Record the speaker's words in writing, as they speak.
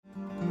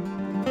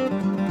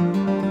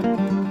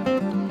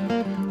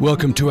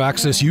Welcome to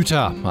Access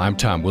Utah. I'm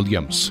Tom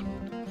Williams.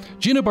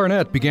 Gina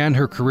Barnett began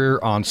her career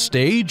on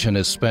stage and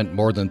has spent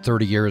more than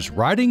 30 years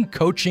writing,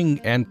 coaching,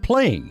 and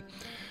playing.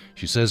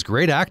 She says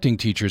great acting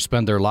teachers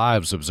spend their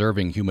lives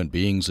observing human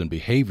beings and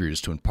behaviors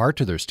to impart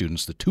to their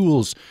students the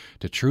tools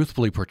to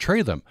truthfully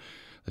portray them.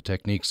 The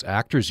techniques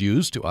actors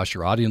use to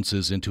usher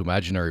audiences into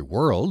imaginary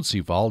worlds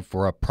evolved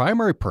for a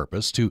primary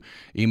purpose: to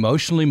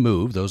emotionally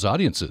move those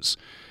audiences.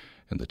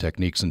 And the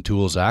techniques and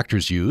tools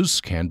actors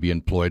use can be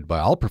employed by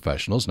all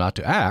professionals not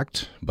to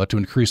act, but to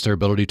increase their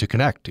ability to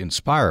connect,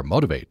 inspire,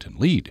 motivate, and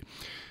lead.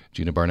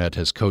 Gina Barnett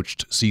has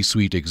coached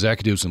C-suite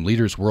executives and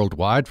leaders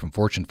worldwide, from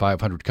Fortune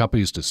 500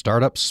 companies to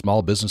startups,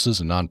 small businesses,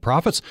 and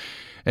nonprofits.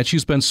 And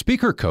she's been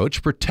speaker coach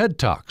for TED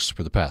Talks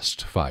for the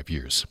past 5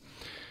 years.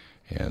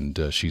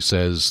 And she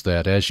says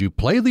that as you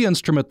play the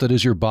instrument that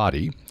is your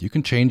body, you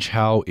can change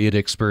how it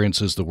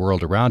experiences the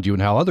world around you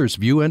and how others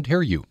view and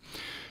hear you.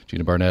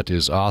 Gina Barnett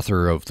is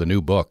author of the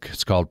new book.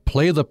 It's called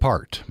Play the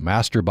Part: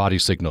 Master Body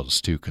Signals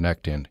to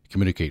Connect and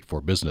Communicate for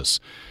Business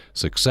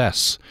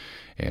Success.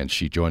 And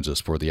she joins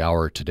us for the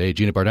hour today.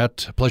 Gina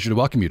Barnett, a pleasure to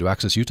welcome you to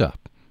Access Utah.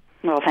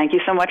 Well, thank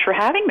you so much for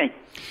having me.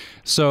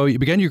 So you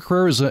began your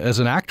career as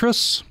an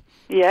actress?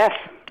 Yes.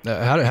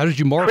 How did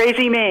you morph?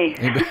 Crazy me.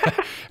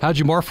 How did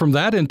you morph from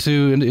that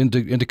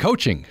into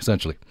coaching,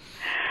 essentially?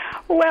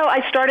 Well,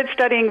 I started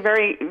studying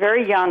very,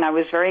 very young. I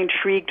was very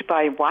intrigued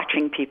by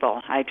watching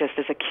people. I just,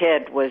 as a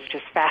kid, was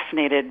just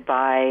fascinated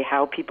by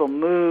how people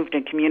moved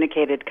and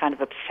communicated, kind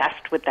of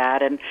obsessed with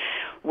that, and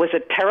was a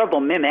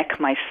terrible mimic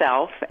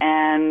myself,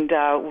 and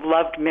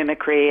loved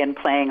mimicry and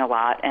playing a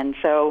lot. And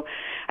so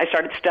I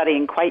started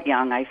studying quite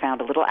young. I found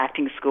a little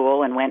acting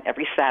school and went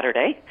every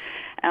Saturday.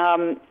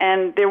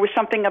 And there was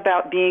something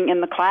about being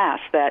in the class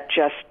that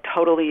just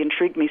totally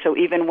intrigued me. So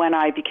even when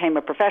I became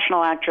a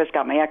professional actress,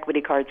 got my equity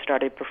card,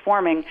 started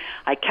performing,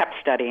 I kept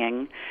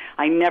studying.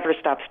 I never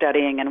stopped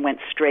studying and went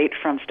straight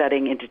from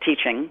studying into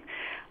teaching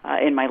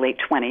in my late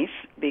 20s,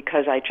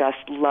 because I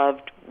just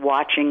loved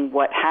watching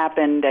what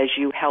happened as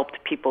you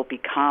helped people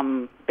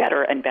become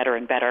better and better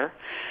and better.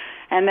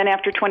 And then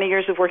after 20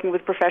 years of working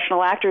with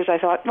professional actors, I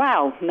thought,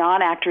 wow,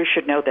 non-actors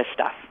should know this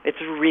stuff.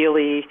 It's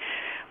really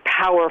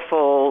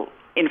powerful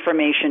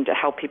information to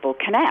help people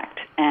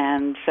connect.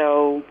 And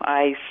so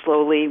I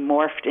slowly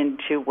morphed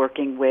into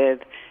working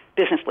with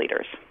business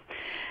leaders.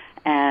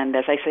 And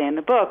as I say in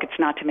the book, it's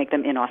not to make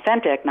them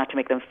inauthentic, not to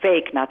make them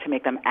fake, not to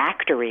make them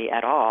actory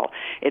at all.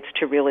 It's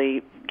to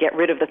really get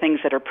rid of the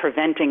things that are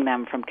preventing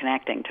them from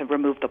connecting, to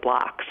remove the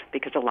blocks.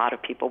 Because a lot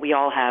of people, we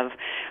all have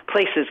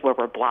places where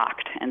we're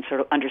blocked, and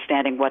sort of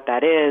understanding what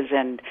that is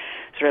and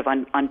sort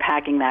of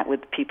unpacking that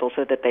with people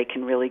so that they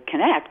can really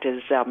connect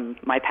is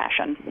my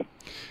passion.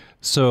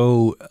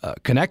 So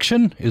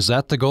connection, is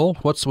that the goal?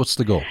 What's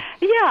the goal?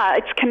 Yeah,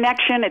 it's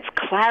connection, it's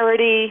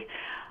clarity.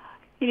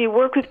 You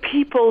work with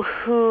people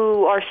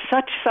who are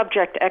such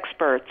subject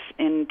experts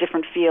in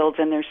different fields,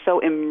 and they're so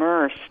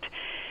immersed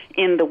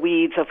in the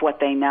weeds of what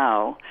they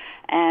know.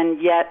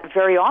 And yet,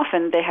 very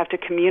often, they have to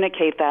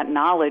communicate that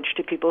knowledge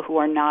to people who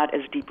are not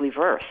as deeply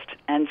versed.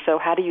 And so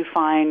how do you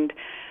find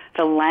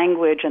the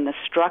language and the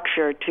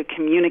structure to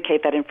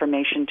communicate that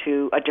information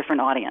to a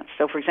different audience?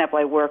 So, for example,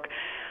 I work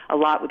a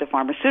lot with the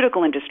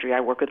pharmaceutical industry. I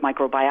work with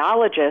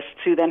microbiologists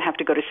who then have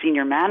to go to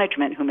senior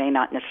management, who may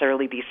not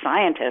necessarily be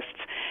scientists,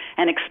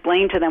 and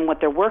explain to them what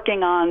they're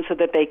working on so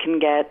that they can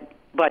get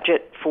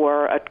budget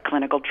for a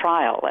clinical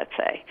trial, let's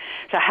say.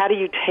 So how do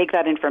you take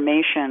that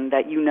information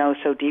that you know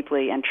so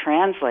deeply and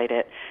translate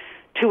it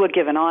to a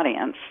given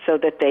audience so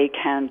that they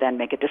can then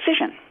make a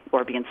decision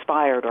or be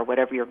inspired or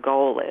whatever your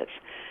goal is?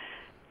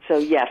 So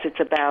yes, it's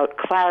about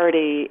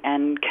clarity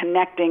and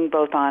connecting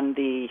both on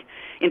the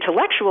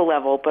intellectual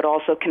level, but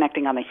also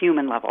connecting on the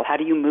human level. How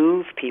do you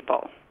move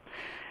people?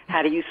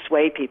 How do you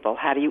sway people?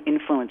 How do you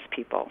influence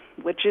people?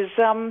 Which is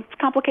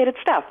complicated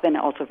stuff, and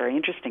also very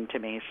interesting to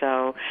me.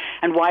 So,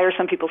 and why are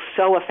some people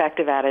so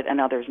effective at it and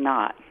others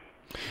not?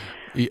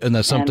 And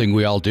that's something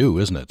we all do,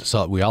 isn't it?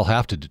 So we all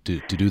have to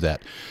do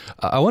that.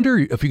 I wonder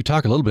if you could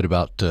talk a little bit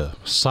about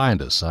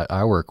scientists.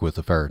 I work with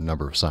a fair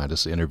number of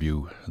scientists,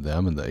 interview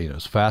them, and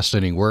it's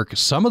fascinating work.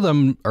 Some of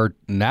them are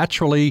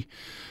naturally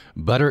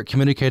better at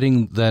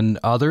communicating than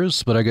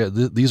others, but I guess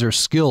these are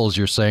skills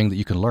you're saying that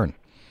you can learn.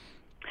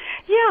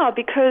 Yeah,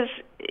 because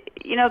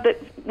that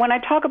when I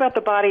talk about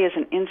the body as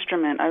an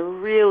instrument, I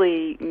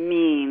really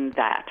mean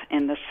that,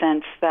 in the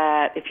sense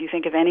that if you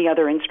think of any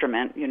other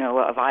instrument,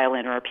 a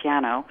violin or a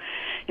piano,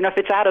 if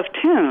it's out of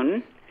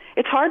tune,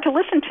 it's hard to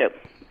listen to.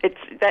 It's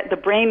that the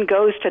brain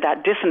goes to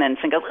that dissonance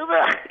and goes,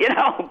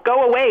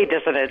 go away,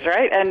 dissonance,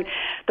 right? And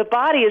the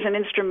body as an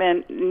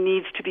instrument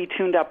needs to be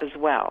tuned up as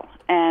well.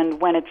 And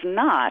when it's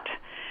not,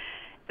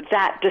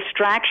 that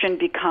distraction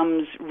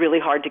becomes really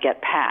hard to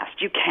get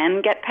past. You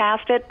can get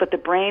past it, but the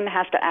brain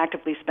has to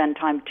actively spend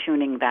time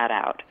tuning that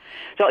out.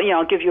 So,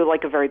 I'll give you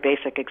like a very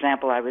basic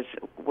example. I was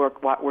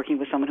working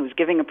with someone who was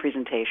giving a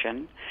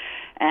presentation,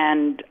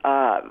 and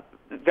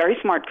very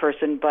smart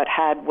person, but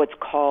had what's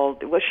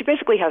called, well, she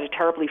basically has a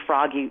terribly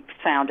froggy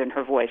sound in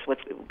her voice, what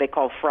they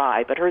call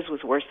fry, but hers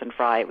was worse than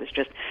fry. It was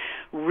just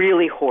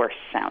really hoarse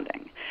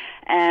sounding.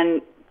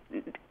 And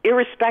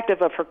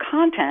irrespective of her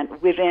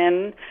content,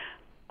 within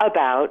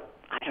about,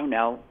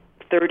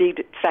 30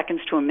 seconds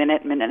to a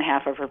minute, minute and a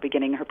half of her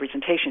beginning her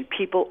presentation,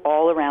 people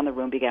all around the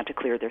room began to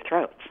clear their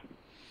throats.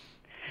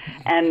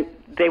 And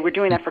they were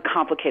doing that for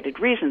complicated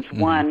reasons.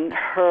 One,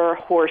 her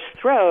hoarse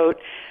throat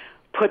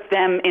put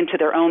them into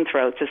their own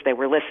throats as they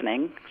were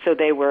listening, so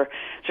they were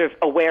sort of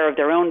aware of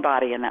their own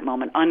body in that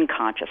moment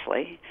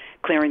unconsciously,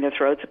 clearing their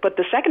throats. But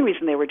the second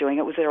reason they were doing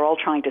it was they were all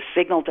trying to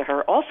signal to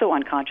her, also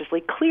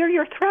unconsciously, clear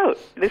your throat.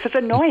 This is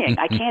annoying.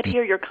 I can't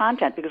hear your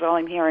content because all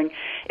I'm hearing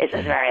is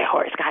a very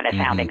hoarse kind of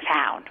sounding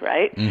sound,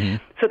 right?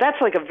 So that's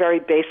like a very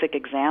basic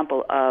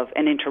example of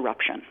an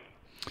interruption.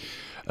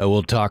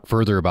 We'll talk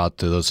further about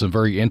those some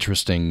very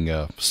interesting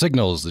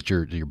signals that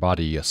your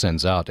body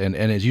sends out. And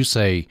as you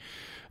say,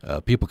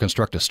 people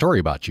construct a story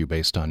about you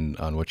based on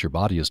what your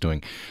body is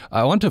doing.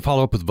 I want to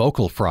follow up with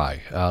vocal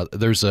fry.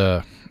 There's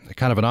a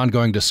kind of an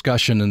ongoing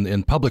discussion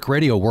in public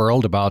radio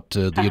world about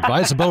the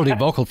advisability of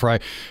vocal fry.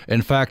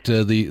 In fact,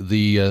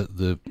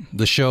 the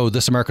show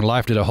This American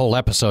Life did a whole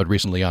episode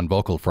recently on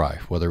vocal fry,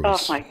 whether it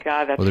was, oh my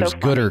God, that's whether so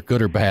it's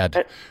good or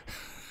bad.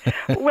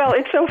 Well,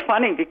 it's so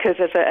funny because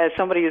as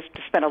somebody who's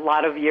spent a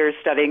lot of years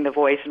studying the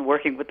voice and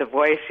working with the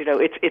voice,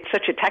 it's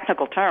such a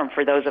technical term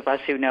for those of us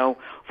who know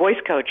voice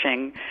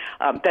coaching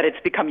that it's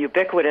become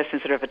ubiquitous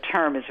and sort of a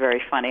term is very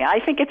funny.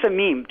 I think it's a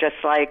meme, just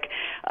like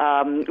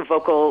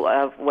vocal,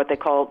 what they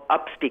call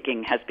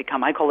upspeaking has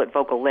become. I call it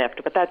vocal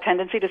lift, but that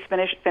tendency to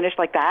finish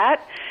like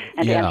that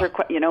and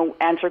to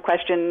answer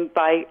question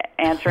by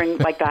answering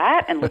like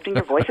that and lifting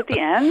your voice at the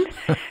end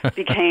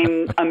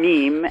became a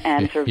meme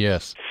and sort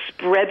of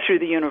spread through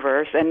the universe,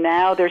 and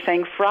now they're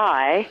saying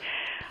fry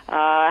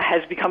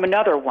has become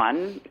another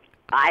one.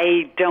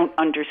 I don't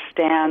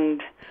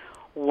understand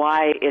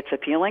why it's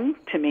appealing.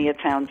 To me, it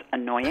sounds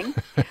annoying.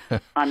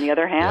 On the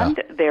other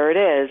hand, there it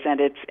is, and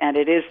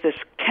it is this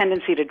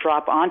tendency to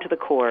drop onto the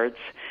chords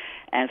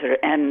and sort of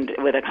end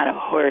with a kind of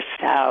hoarse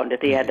sound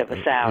at the end of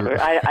a sound.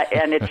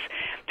 And it's,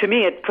 to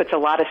me, it puts a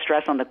lot of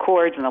stress on the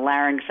chords and the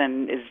larynx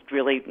and is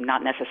really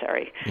not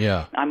necessary.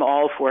 Yeah. I'm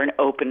all for an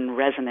open,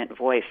 resonant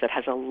voice that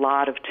has a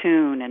lot of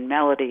tune and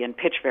melody and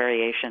pitch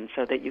variation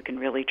so that you can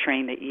really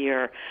train the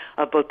ear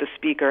of both the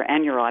speaker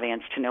and your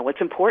audience to know what's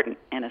important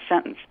in a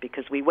sentence,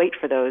 because we wait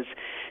for those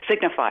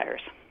signifiers.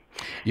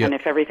 Yep. And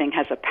if everything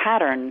has a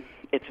pattern,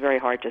 it's very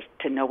hard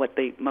to know what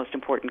the most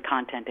important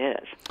content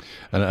is.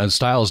 And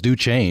styles do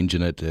change,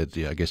 and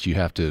I guess you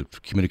have to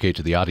communicate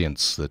to the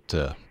audience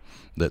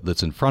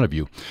that's in front of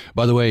you.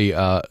 By the way,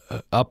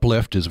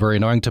 uplift is very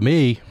annoying to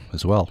me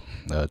as well.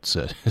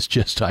 It's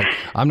just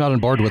I'm not on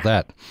board with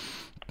that.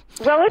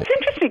 Well, it's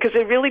interesting because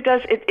it really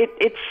does.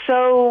 It's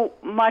so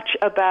much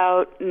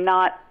about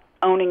not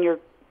owning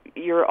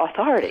your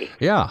authority.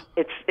 Yeah.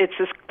 It's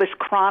this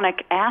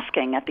chronic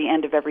asking at the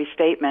end of every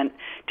statement,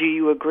 do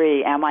you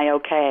agree? Am I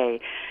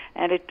okay?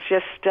 And it's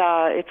just,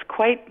 it's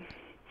quite,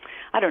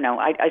 I don't know,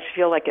 I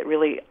feel like it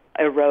really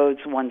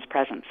erodes one's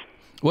presence.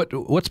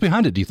 What's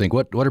behind it, do you think?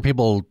 What are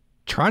people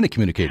trying to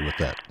communicate with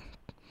that?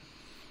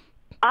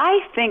 I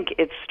think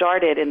it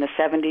started in the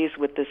 70s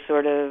with this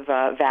sort of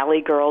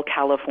Valley Girl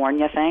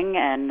California thing,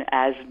 and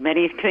as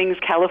many things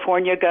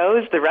California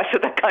goes, the rest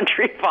of the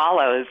country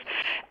follows.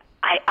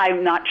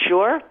 I'm not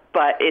sure,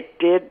 but it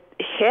did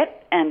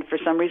hit, and for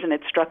some reason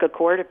it struck a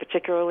chord,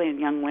 particularly in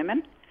young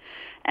women,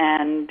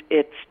 and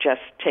it's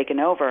just taken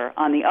over.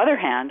 On the other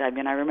hand, I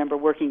remember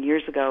working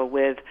years ago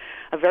with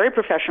a very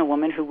professional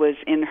woman who was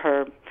in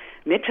her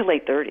mid to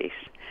late 30s,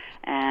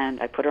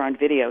 and I put her on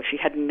video. She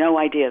had no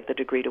idea the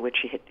degree to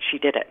which she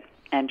did it.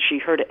 And she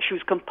heard it. She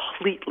was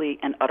completely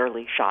and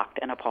utterly shocked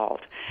and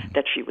appalled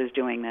that she was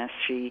doing this.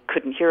 She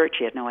couldn't hear it.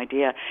 She had no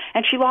idea.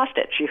 And she lost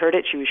it. She heard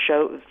it. She was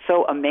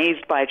so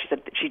amazed by it. She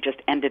said that she just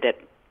ended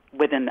it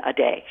within a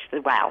day. She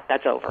said, wow,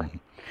 that's over.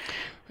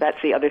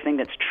 That's the other thing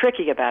that's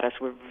tricky about us.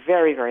 We're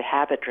very, very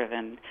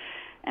habit-driven,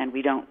 and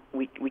we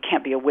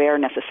can't be aware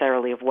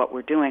necessarily of what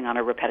we're doing on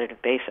a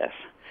repetitive basis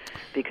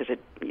because it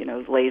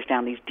lays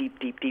down these deep,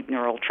 deep, deep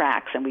neural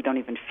tracks, and we don't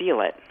even feel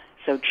it.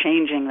 So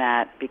changing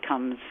that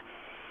becomes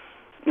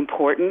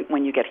important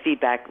when you get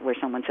feedback where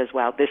someone says,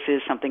 wow, this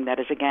is something that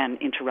is, again,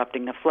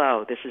 interrupting the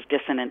flow. This is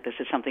dissonant. This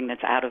is something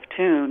that's out of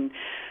tune,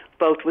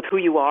 both with who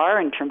you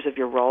are in terms of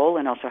your role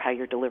and also how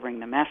you're delivering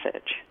the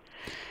message.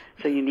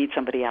 So you need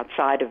somebody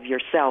outside of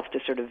yourself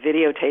to sort of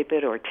videotape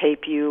it or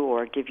tape you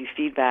or give you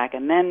feedback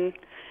and then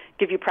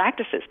give you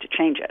practices to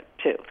change it,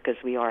 too, because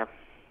we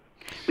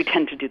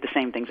tend to do the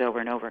same things over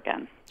and over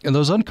again. And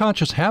those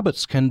unconscious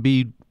habits can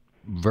be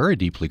very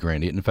deeply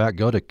ingrained. In fact,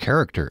 go to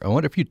character. I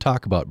wonder if you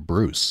talk about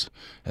Bruce.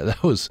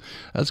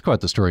 That's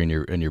quite the story in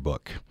your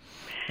book.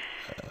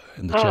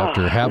 In the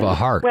chapter, Have a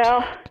Heart.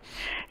 Well,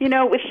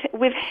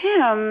 with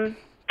him,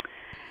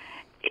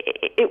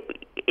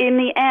 in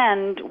the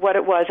end, what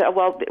it was,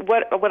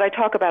 what I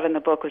talk about in the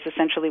book was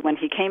essentially when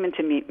he came in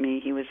to meet me,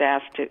 he was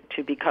asked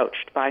to be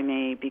coached by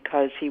me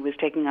because he was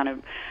taking on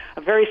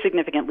a very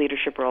significant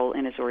leadership role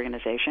in his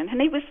organization, and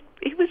he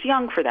was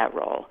young for that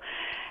role.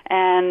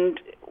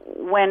 And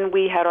when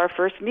we had our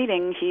first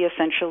meeting, he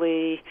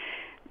essentially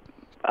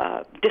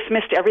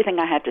dismissed everything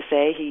I had to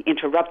say. He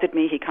interrupted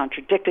me. He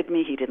contradicted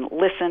me. He didn't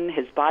listen.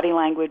 His body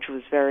language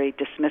was very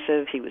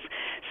dismissive. His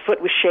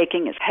foot was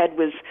shaking. His head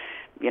was,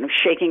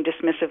 shaking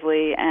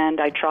dismissively. And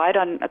I tried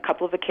on a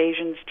couple of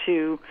occasions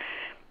to,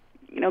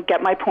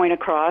 get my point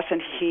across.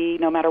 And he,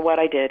 no matter what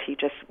I did, he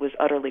just was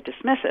utterly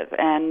dismissive.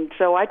 And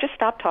so I just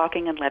stopped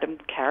talking and let him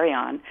carry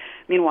on.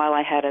 Meanwhile,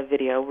 I had a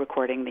video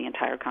recording the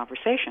entire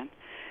conversation.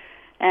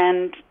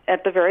 And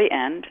at the very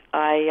end,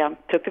 I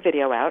took the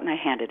video out and I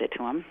handed it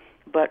to him.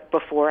 But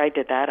before I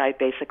did that, I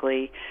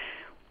basically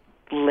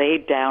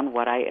laid down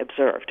what I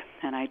observed.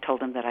 And I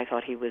told him that I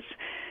thought he was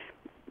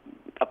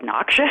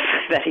obnoxious,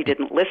 that he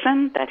didn't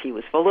listen, that he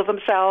was full of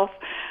himself.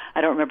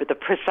 I don't remember the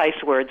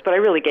precise words, but I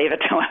really gave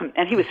it to him.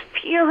 And he was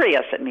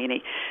furious at me. And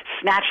he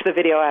snatched the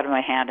video out of my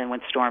hand and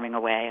went storming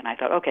away. And I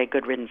thought, okay,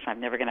 good riddance. I'm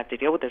never going to have to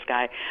deal with this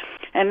guy.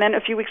 And then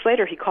a few weeks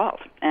later, he called.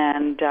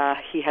 And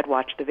he had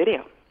watched the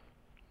video.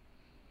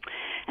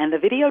 And the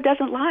video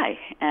doesn't lie.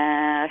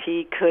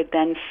 He could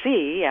then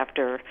see,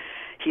 after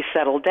he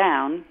settled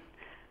down,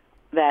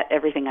 that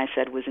everything I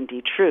said was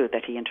indeed true,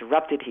 that he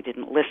interrupted, he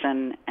didn't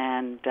listen,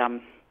 and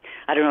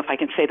I don't know if I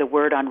can say the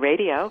word on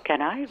radio,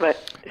 can I? But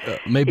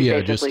maybe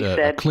just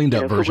a cleaned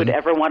up version. Who would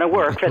ever want to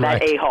work for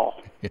that a-hole?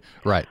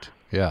 Right,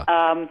 yeah.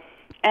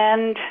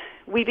 And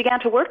we began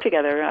to work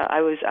together.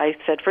 I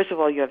said, first of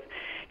all, it's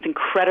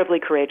incredibly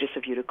courageous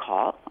of you to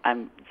call.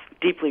 I'm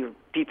deeply,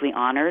 deeply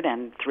honored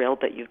and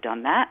thrilled that you've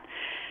done that.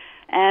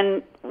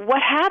 And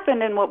what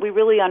happened and what we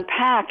really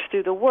unpacked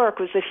through the work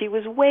was that he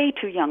was way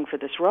too young for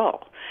this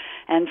role.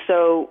 And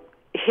so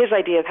his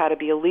idea of how to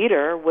be a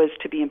leader was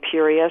to be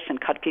imperious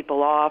and cut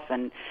people off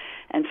and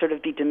sort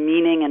of be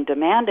demeaning and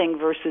demanding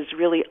versus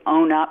really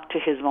own up to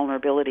his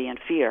vulnerability and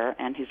fear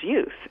and his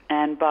youth.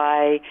 And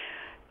by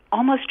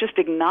almost just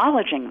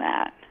acknowledging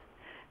that,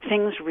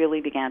 things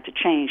really began to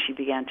change. He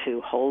began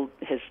to hold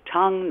his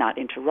tongue, not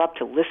interrupt,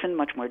 to listen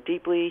much more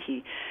deeply.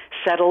 He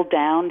settled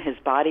down his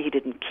body. He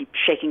didn't keep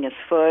shaking his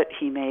foot.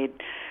 He made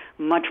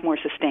much more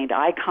sustained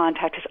eye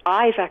contact. His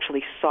eyes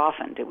actually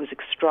softened. It was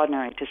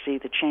extraordinary to see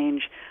the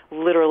change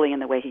literally in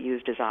the way he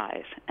used his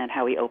eyes and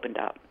how he opened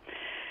up.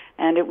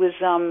 And it was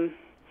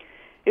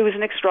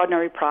an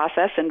extraordinary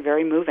process and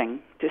very moving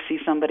to see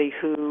somebody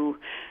who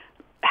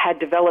had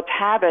developed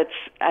habits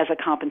as a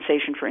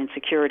compensation for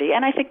insecurity.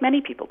 And I think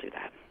many people do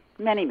that.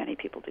 Many, many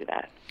people do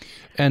that.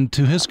 And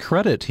to his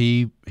credit,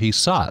 he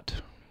saw it,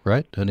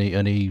 right? And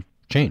he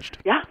changed.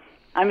 Yeah.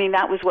 I mean,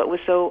 that was what was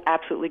so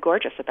absolutely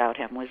gorgeous about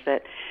him, was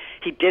that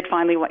he did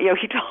finally,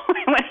 he told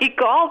me when he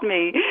called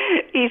me,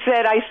 he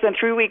said, I spent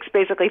 3 weeks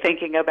basically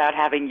thinking about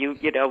having you,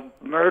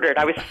 murdered.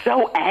 I was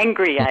so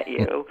angry at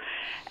you.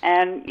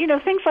 And,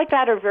 things like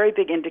that are very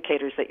big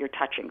indicators that you're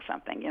touching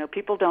something.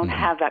 People don't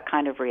have that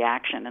kind of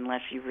reaction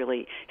unless you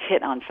really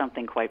hit on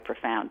something quite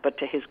profound. But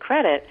to his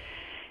credit,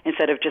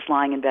 instead of just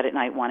lying in bed at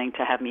night wanting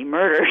to have me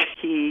murdered,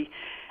 he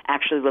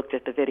actually looked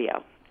at the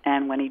video.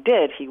 And when he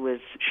did, he was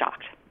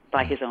shocked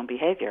by his own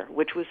behavior,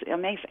 which was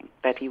amazing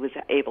that he was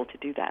able to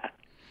do that.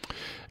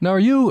 Now, are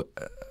you?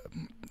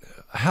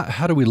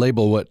 How do we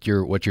label what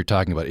you're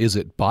talking about? Is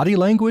it body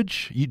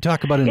language? You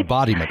talk about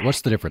embodiment.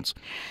 What's the difference?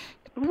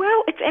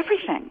 It's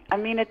everything. I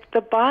mean,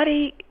 the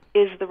body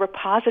is the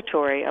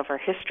repository of our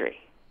history,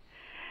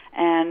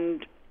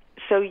 and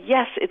so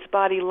yes, it's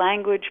body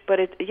language, but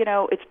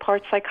it's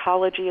part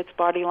psychology, it's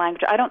body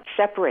language. I don't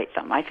separate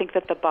them. I think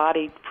that the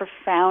body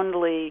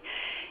profoundly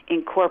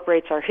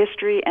incorporates our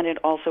history, and it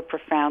also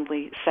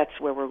profoundly sets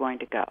where we're going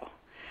to go.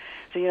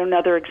 So,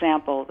 another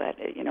example that,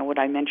 what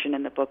I mentioned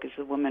in the book is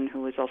a woman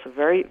who was also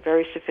very,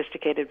 very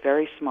sophisticated,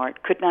 very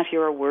smart, could not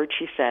hear a word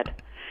she said,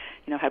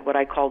 had what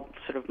I called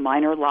sort of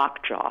minor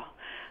lockjaw,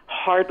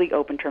 hardly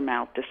opened her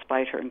mouth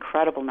despite her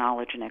incredible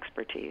knowledge and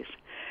expertise.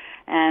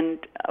 And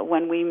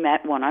when we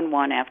met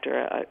one-on-one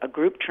after a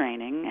group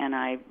training, and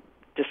I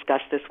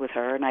discussed this with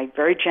her, and I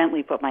very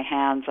gently put my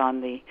hands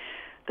on the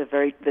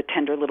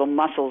tender little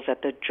muscles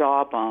at the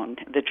jawbone,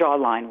 the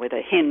jawline, where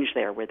the hinge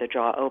there, where the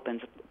jaw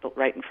opens,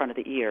 right in front of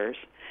the ears.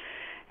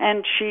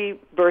 And she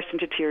burst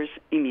into tears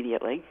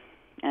immediately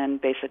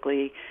and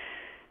basically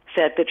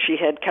said that she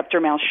had kept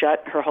her mouth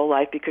shut her whole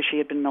life because she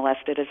had been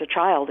molested as a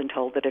child and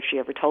told that if she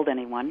ever told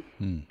anyone,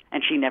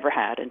 and she never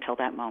had until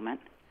that moment,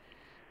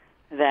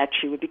 that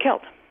she would be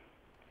killed.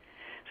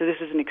 So this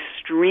is an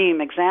extreme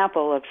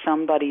example of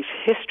somebody's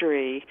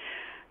history,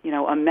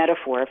 a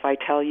metaphor. If I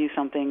tell you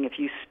something, if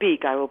you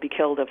speak, I will be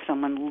killed, of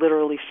someone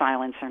literally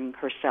silencing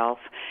herself,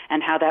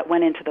 and how that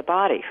went into the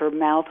body. Her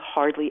mouth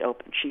hardly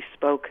opened. She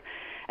spoke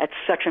at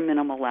such a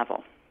minimal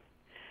level.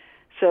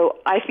 So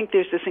I think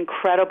there's this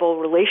incredible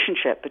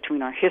relationship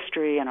between our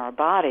history and our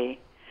body,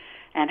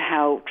 and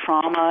how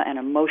trauma and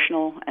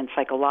emotional and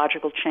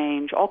psychological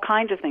change, all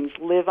kinds of things,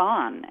 live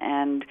on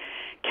and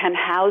can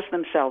house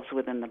themselves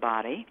within the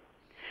body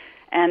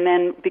and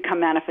then become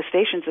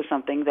manifestations of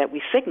something that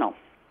we signal.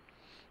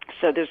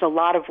 So there's a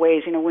lot of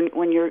ways,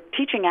 when you're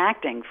teaching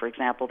acting, for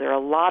example, there are a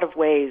lot of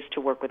ways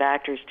to work with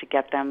actors to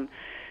get them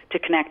to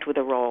connect with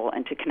a role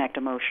and to connect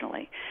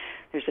emotionally.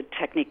 There's a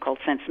technique called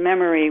sense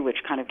memory,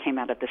 which kind of came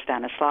out of the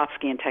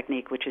Stanislavskian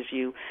technique, which is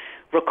you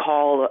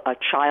recall a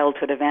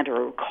childhood event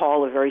or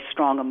recall a very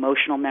strong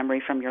emotional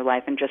memory from your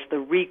life, and just the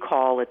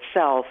recall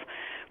itself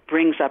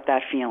brings up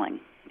that feeling.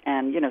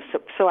 And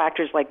so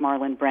actors like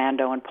Marlon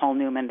Brando and Paul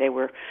Newman, they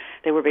were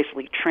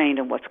basically trained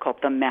in what's called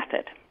the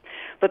method.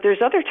 But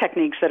there's other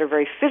techniques that are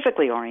very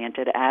physically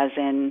oriented, as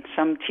in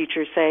some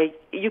teachers say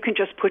you can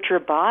just put your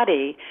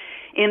body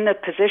in the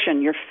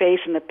position, your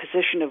face in the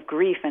position of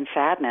grief and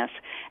sadness,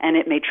 and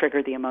it may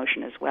trigger the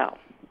emotion as well.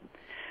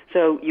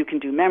 So you can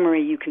do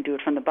memory, you can do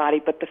it from the body,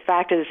 but the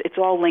fact is it's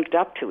all linked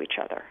up to each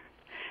other.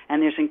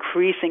 And there's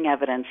increasing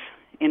evidence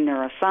in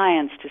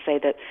neuroscience to say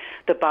that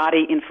the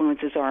body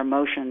influences our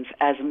emotions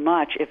as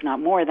much, if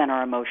not more, than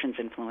our emotions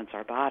influence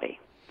our body.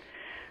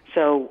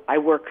 So I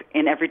work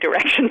in every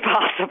direction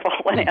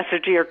possible. In answer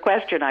to your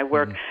question, I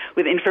work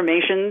with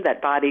information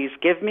that bodies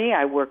give me.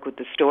 I work with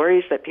the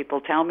stories that people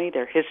tell me,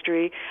 their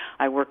history.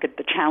 I work at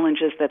the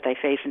challenges that they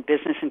face in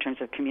business in terms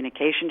of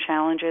communication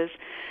challenges.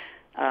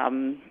 I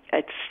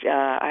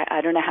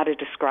don't know how to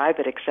describe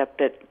it except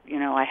that,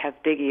 I have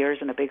big ears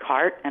and a big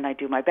heart, and I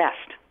do my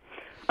best.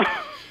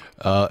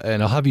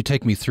 And I'll have you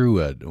take me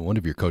through one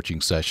of your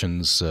coaching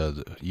sessions.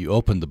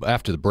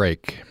 After the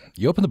break,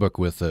 you open the book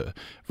with a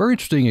very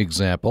interesting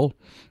example,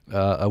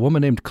 a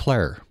woman named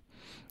Claire.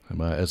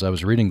 As I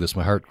was reading this,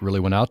 my heart really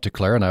went out to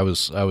Claire, and I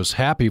was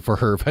happy for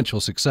her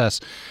eventual success.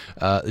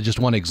 Just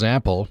one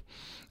example.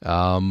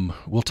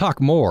 We'll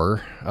talk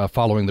more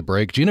following the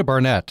break. Gina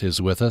Barnett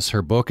is with us.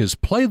 Her book is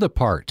Play the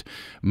Part,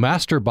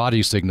 Master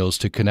Body Signals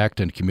to Connect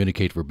and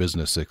Communicate for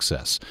Business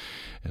Success.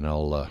 And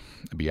I'll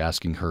be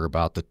asking her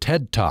about the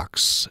TED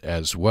Talks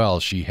as well.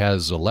 She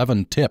has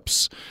 11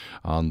 tips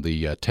on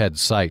the TED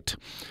site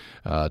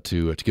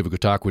to give a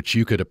good talk, which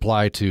you could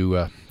apply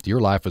to your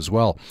life as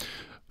well.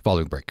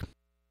 Following the break.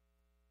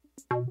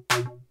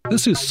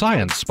 This is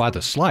Science by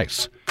the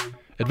Slice.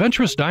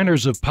 Adventurous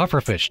diners of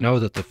pufferfish know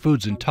that the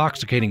food's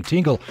intoxicating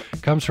tingle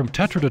comes from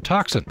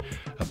tetrodotoxin,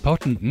 a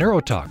potent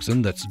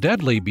neurotoxin that's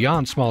deadly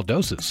beyond small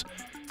doses.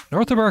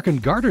 North American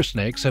garter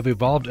snakes have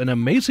evolved an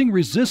amazing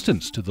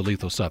resistance to the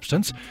lethal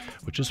substance,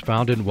 which is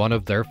found in one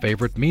of their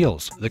favorite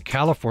meals, the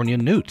California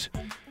newt.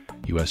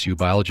 USU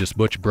biologist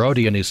Butch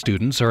Brody and his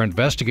students are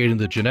investigating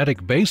the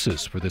genetic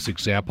basis for this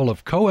example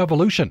of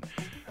coevolution.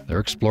 They're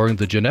exploring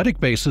the genetic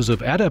basis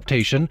of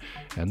adaptation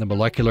and the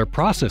molecular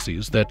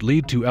processes that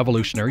lead to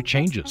evolutionary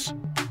changes.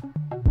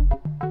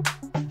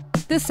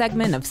 This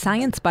segment of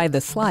Science by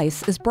the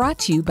Slice is brought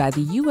to you by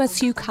the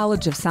USU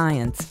College of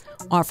Science,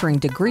 offering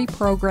degree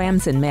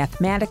programs in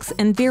mathematics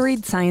and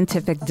varied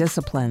scientific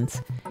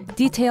disciplines.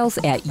 Details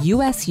at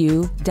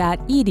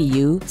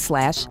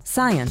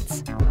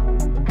usu.edu/science.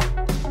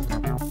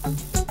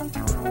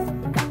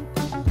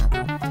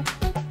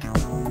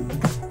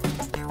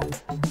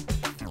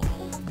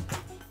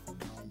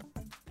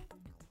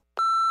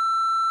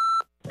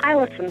 I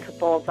listen to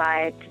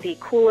Bullseye to be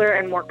cooler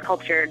and more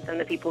cultured than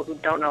the people who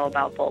don't know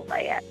about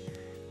Bullseye yet.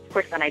 Of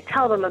course, then I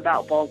tell them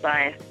about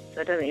Bullseye,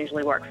 so it doesn't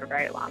usually work for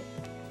very long.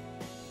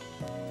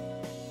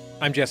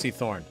 I'm Jesse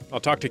Thorne. I'll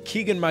talk to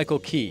Keegan-Michael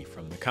Key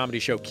from the comedy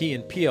show Key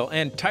and Peele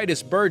and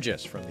Titus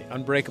Burgess from the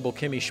Unbreakable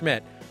Kimmy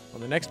Schmidt on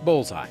the next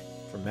Bullseye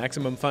from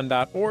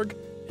MaximumFun.org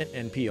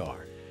and NPR.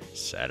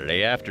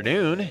 Saturday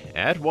afternoon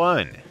at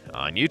 1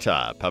 on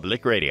Utah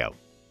Public Radio.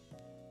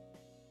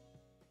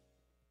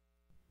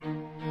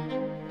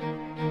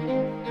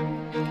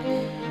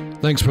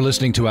 Thanks for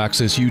listening to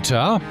Access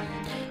Utah.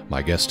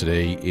 My guest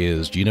today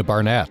is Gina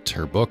Barnett.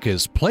 Her book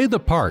is Play the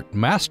Part,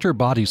 Master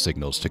Body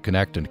Signals to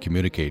Connect and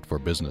Communicate for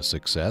Business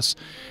Success.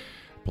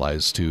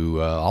 Applies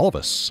to all of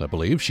us, I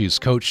believe. She's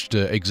coached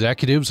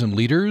executives and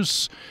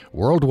leaders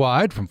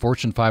worldwide, from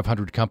Fortune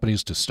 500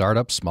 companies to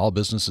startups, small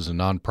businesses, and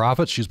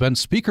nonprofits. She's been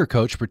speaker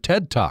coach for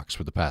TED Talks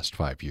for the past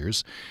 5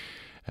 years.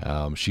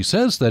 She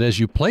says that as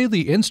you play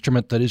the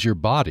instrument that is your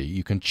body,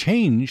 you can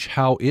change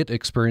how it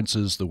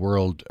experiences the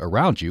world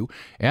around you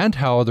and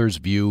how others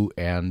view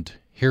and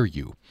hear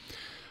you.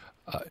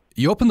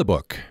 You open the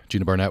book,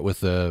 Gina Barnett,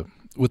 with a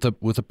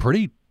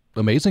pretty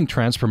amazing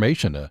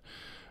transformation. A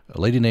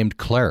lady named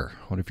Claire.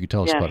 I wonder if you could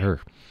tell us about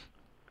her.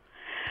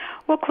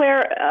 Well,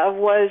 Claire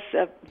was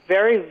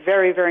very,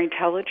 very, very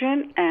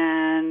intelligent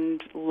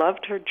and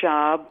loved her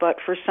job, but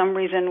for some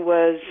reason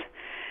was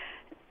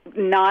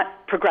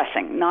not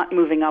progressing, not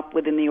moving up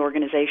within the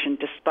organization,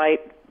 despite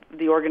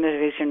the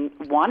organization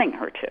wanting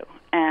her to.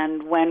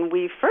 And when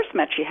we first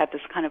met, she had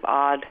this kind of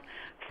odd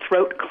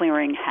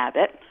throat-clearing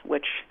habit,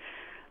 which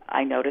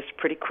I noticed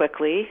pretty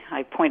quickly.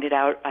 I pointed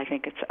out, I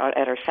think it's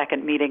at our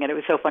second meeting, and it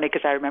was so funny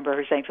because I remember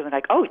her saying something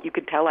like, "Oh, you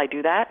could tell I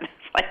do that?"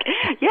 It's like,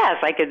 yes,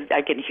 I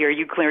can hear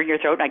you clearing your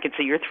throat, and I can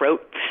see your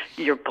throat,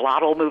 your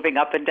glottal moving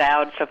up and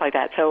down, stuff like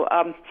that. So,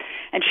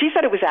 and she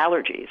said it was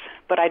allergies,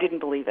 but I didn't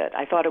believe it.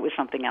 I thought it was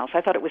something else.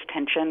 I thought it was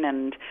tension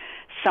and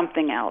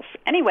something else.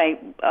 Anyway,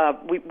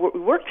 we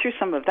worked through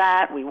some of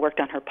that. We worked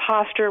on her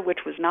posture,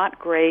 which was not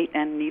great,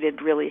 and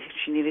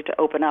she needed to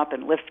open up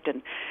and lift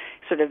and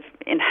sort of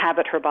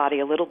inhabit her body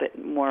a little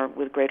bit more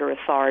with greater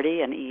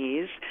authority and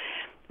ease.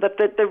 But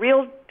the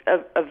real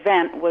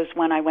event was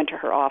when I went to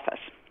her office.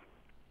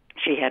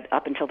 She had,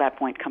 up until that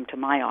point, come to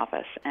my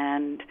office.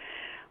 And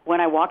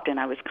when I walked in,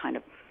 I was kind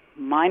of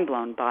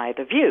mind-blown by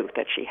the view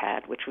that she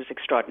had, which was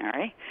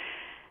extraordinary,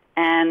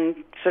 and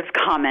sort of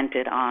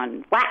commented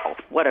on, "Wow,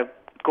 what a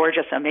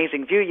gorgeous,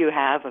 amazing view you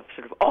have of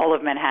sort of all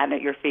of Manhattan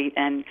at your feet."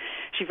 And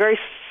she very,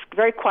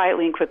 very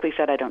quietly and quickly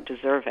said, "I don't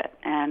deserve it."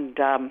 And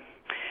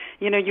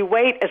you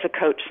wait as a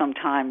coach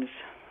sometimes,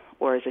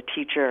 or as a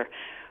teacher,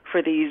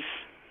 for these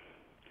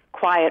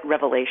quiet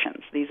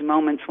revelations, these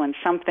moments when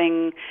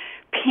something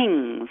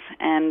pings,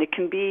 and it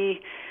can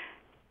be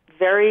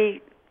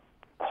very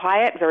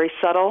quiet, very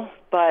subtle,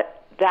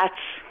 but that's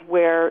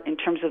where, in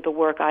terms of the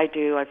work I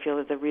do, I feel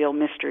that the real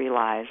mystery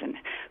lies, and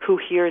who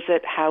hears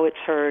it, how it's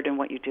heard, and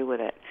what you do with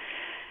it.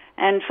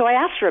 And so I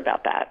asked her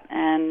about that,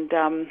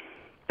 and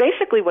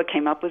basically what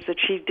came up was that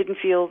she didn't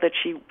feel that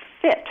she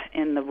fit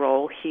in the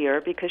role here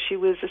because she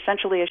was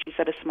essentially, as she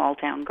said, a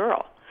small-town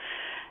girl.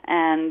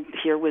 And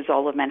here was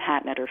all of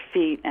Manhattan at her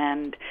feet,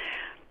 and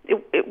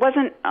it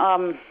wasn't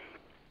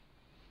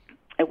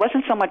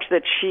so much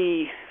that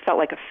she felt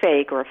like a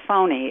fake or a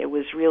phony. It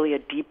was really a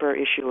deeper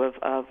issue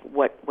of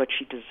what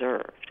she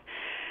deserved.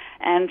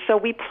 And so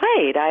we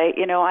played.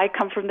 I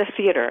come from the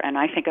theater, and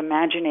I think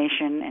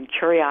imagination and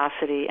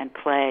curiosity and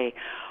play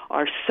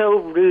are so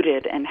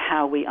rooted in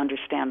how we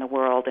understand the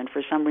world, and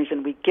for some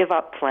reason we give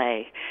up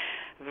play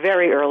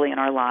very early in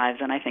our lives,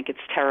 and I think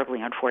it's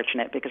terribly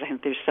unfortunate because I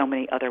think there's so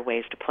many other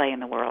ways to play in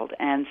the world.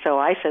 And so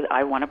I said,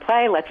 "I want to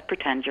play. Let's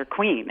pretend you're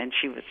queen." And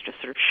she was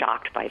just sort of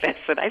shocked by this.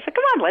 And I said,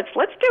 "Come on, let's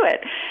do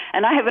it."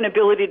 And I have an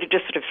ability to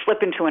just sort of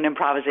slip into an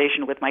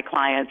improvisation with my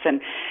clients, and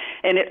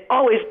it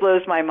always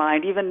blows my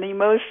mind. Even the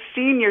most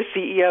senior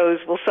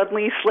CEOs will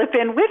suddenly slip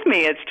in with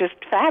me. It's just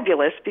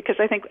fabulous because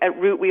I think at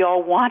root we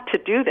all want to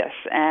do this.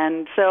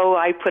 And so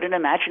I put an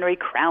imaginary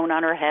crown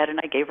on her head, and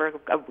I gave her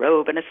a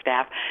robe and a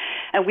staff,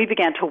 and we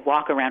began to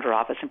walk around her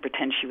office and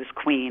pretend she was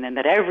queen, and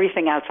that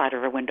everything outside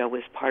of her window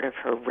was part of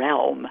her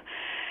realm.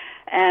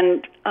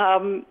 And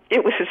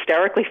it was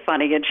hysterically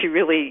funny, and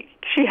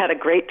she had a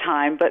great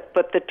time. But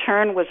the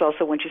turn was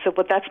also when she said,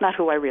 "Well, that's not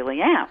who I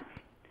really am.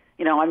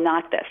 I'm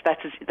not this.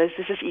 This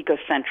is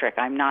egocentric.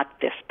 I'm not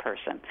this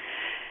person."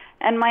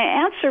 And my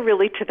answer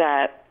really to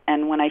that,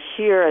 and when I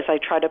hear, as I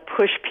try to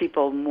push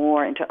people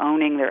more into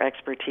owning their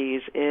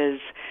expertise, is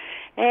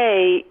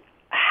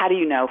how do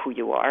you know who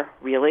you are,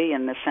 really,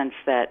 in the sense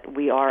that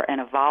we are an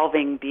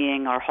evolving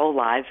being our whole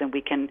lives, and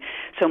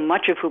so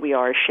much of who we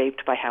are is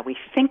shaped by how we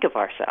think of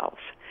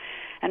ourselves.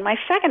 And my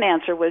second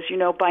answer was,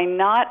 by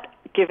not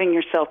giving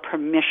yourself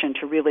permission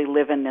to really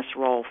live in this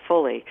role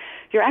fully,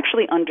 you're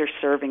actually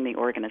underserving the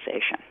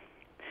organization.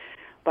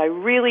 By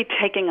really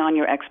taking on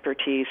your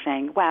expertise,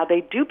 saying, "Wow,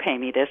 they do pay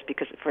me this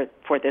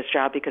for this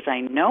job because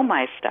I know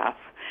my stuff,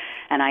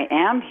 and I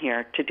am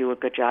here to do a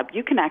good job,"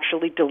 you can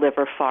actually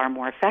deliver far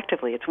more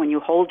effectively. It's when you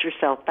hold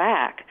yourself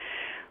back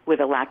with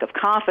a lack of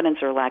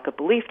confidence or a lack of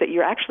belief that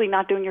you're actually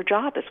not doing your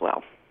job as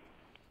well.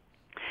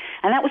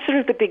 And that was sort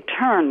of the big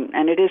turn,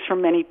 and it is for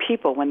many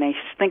people when they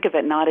think of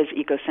it not as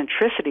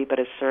egocentricity but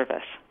as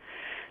service.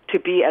 To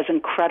be as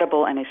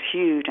incredible and as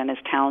huge and as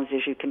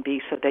talented as you can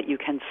be so that you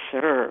can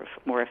serve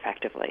more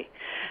effectively,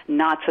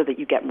 not so that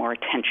you get more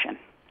attention.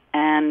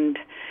 And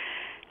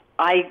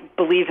I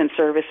believe in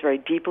service very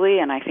deeply,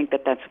 and I think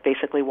that that's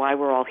basically why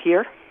we're all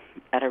here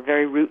at a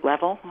very root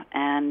level,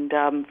 and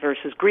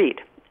versus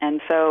greed.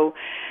 And so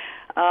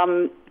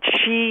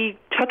she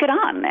took it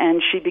on,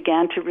 and she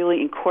began to really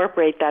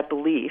incorporate that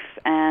belief,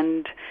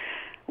 and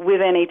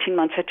within 18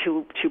 months had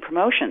two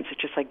promotions. It's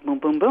just like boom,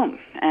 boom, boom.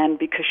 And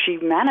because she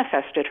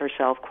manifested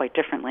herself quite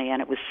differently,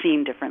 and it was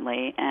seen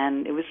differently,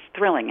 and it was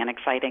thrilling and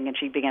exciting, and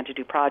she began to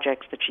do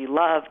projects that she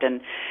loved,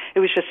 and it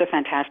was just a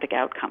fantastic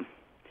outcome.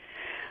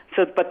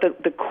 So, but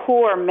the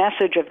core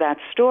message of that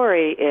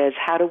story is,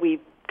 how do we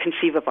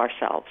conceive of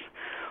ourselves?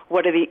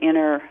 What are the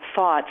inner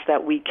thoughts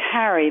that we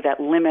carry that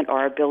limit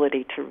our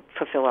ability to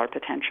fulfill our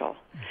potential?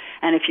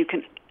 And if you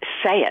can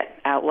say it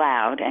out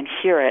loud and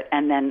hear it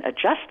and then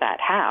adjust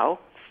that, how?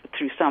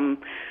 Through some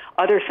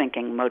other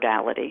thinking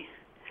modality,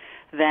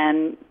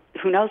 then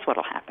who knows what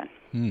will happen?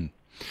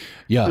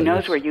 Yeah, who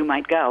knows where you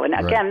might go? And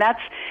again,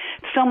 that's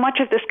so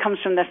much of this comes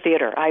from the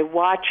theater. I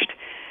watched,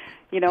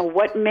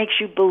 what makes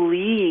you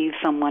believe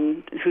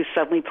someone who's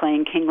suddenly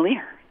playing King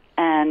Lear?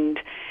 And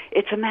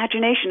It's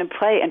imagination and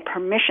play and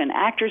permission.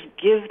 Actors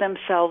give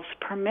themselves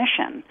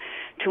permission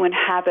to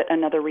inhabit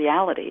another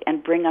reality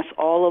and bring us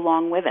all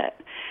along with it.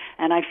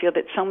 And I feel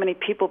that so many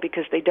people,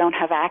 because they don't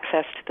have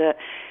access to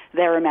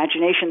their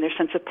imagination, their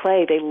sense of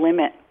play, they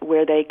limit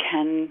where they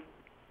can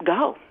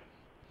go,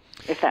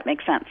 if that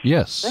makes sense.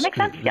 Yes. Does that make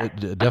sense? Yeah.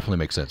 It definitely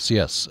makes sense,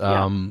 yes.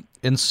 Yeah.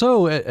 And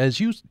so, as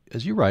you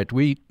write,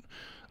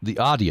 the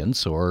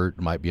audience, or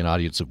it might be an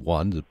audience of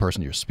one, the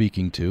person you're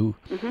speaking to,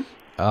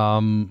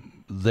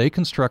 they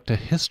construct a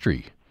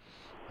history,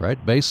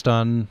 right, based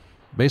on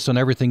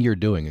everything you're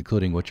doing,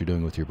 including what you're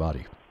doing with your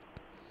body.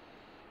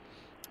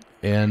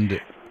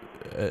 And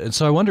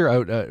so I wonder,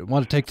 I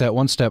want to take that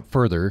one step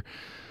further.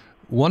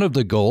 One of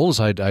the goals,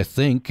 I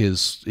think,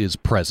 is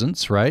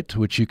presence, right,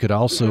 which you could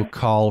also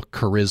call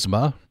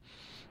charisma,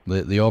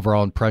 the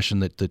overall impression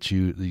that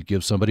you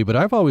give somebody. But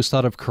I've always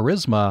thought of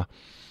charisma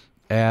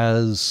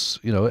as,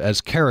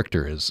 as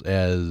character,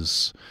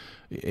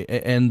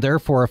 and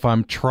therefore, if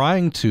I'm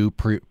trying to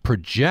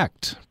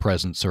project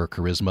presence or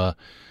charisma,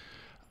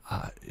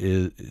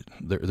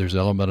 there's an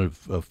element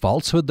of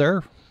falsehood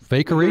there,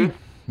 fakery,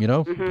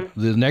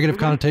 the negative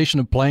connotation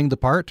of playing the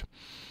part.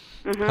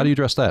 How do you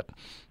address that?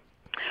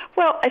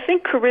 Well, I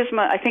think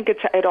charisma,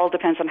 it all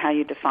depends on how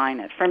you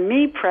define it. For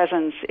me,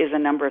 presence is a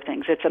number of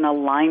things. It's an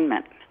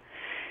alignment.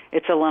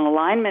 It's an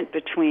alignment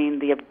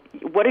between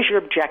what is your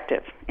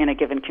objective in a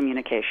given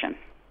communication?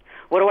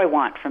 What do I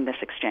want from this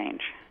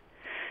exchange?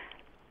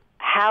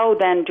 How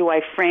then do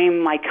I frame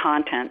my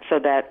content so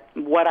that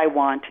what I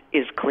want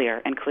is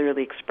clear and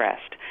clearly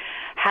expressed?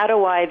 How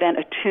do I then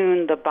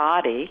attune the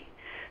body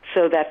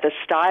so that the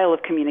style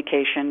of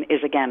communication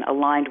is, again,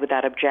 aligned with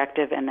that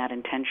objective and that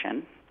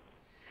intention?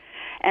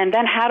 And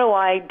then how do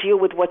I deal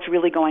with what's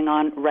really going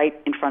on right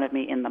in front of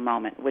me in the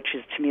moment, which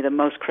is, to me, the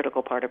most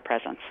critical part of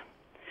presence?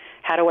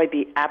 How do I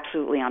be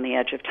absolutely on the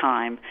edge of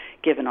time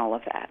given all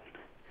of that?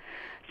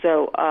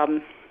 So,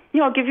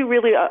 I'll give you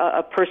really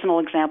a personal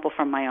example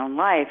from my own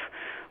life,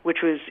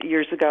 which was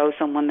years ago.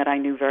 Someone that I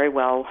knew very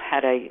well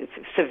had a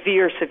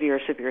severe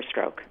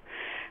stroke.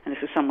 And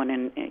this was someone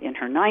in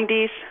her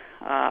 90s.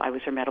 I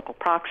was her medical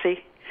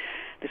proxy.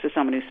 This was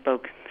someone who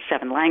spoke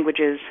 7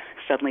 languages,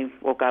 suddenly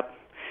woke up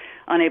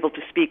unable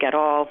to speak at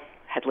all,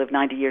 had lived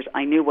 90 years.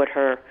 I knew what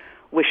her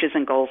wishes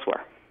and goals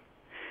were,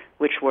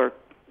 which were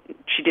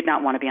she did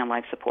not want to be on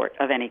life support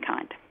of any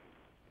kind.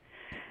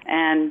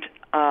 And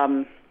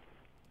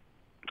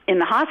in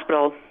the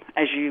hospital,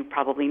 as you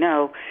probably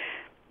know,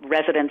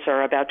 residents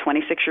are about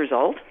 26 years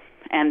old,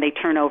 and they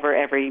turn over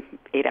every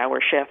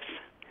 8-hour shifts.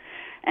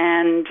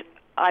 And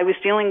I was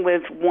dealing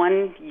with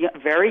one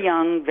very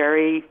young,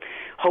 very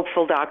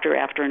hopeful doctor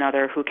after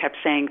another who kept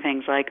saying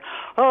things like,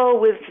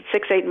 with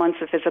 6-8 months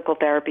of physical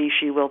therapy,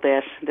 she will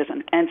this.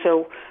 And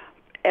so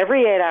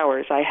every 8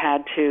 hours I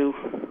had to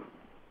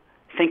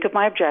think of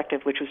my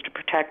objective, which was to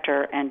protect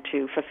her and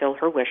to fulfill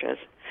her wishes.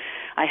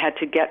 I had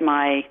to get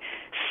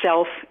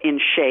myself in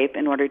shape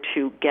in order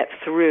to get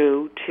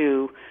through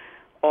to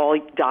all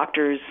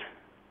doctors'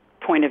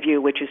 point of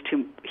view, which is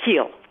to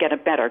heal, get her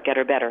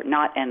better,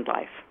 not end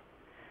life.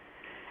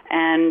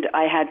 And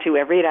I had to,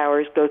 every 8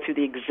 hours, go through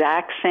the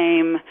exact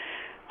same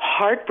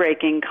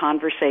heartbreaking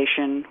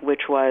conversation,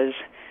 which was,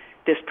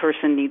 this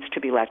person needs to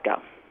be let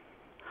go,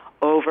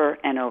 over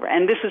and over.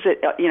 And this is,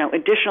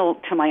 additional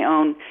to my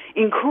own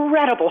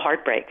incredible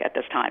heartbreak at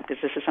this time,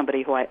 because this is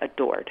somebody who I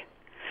adored.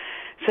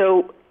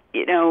 So,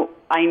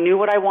 I knew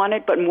what I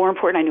wanted, but more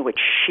important, I knew what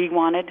she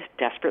wanted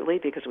desperately,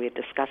 because we had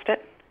discussed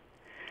it.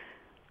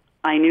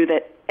 I knew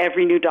that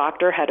every new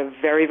doctor had a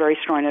very, very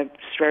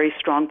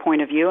strong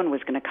point of view and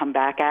was going to come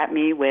back at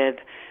me with,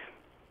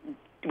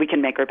 we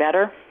can make her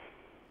better.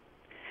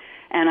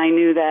 And I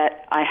knew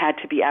that I had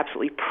to be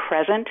absolutely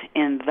present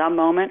in the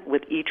moment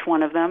with each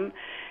one of them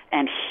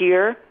and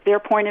hear their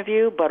point of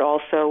view, but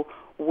also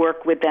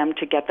work with them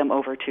to get them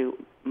over to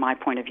my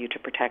point of view to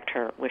protect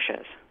her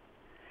wishes.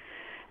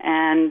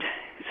 And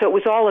so it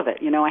was all of it.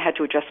 I had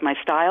to adjust my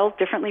style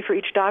differently for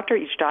each doctor.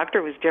 Each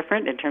doctor was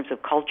different in terms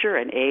of culture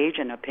and age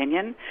and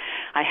opinion.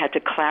 I had to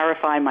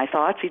clarify my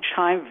thoughts each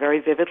time very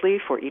vividly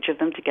for each of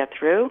them to get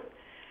through.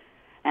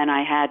 And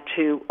I had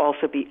to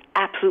also be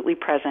absolutely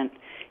present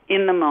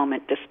in the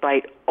moment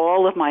despite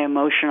all of my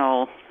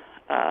emotional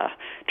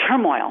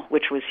turmoil,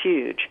 which was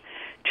huge,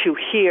 to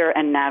hear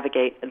and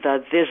navigate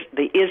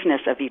the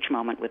isness of each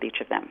moment with each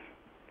of them.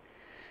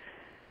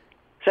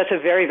 So that's a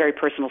very, very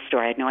personal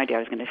story. I had no idea I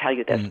was going to tell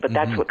you this, but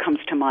that's what comes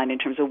to mind in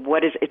terms of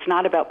it's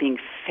not about being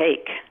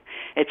fake.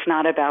 It's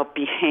not about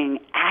being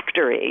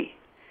actory.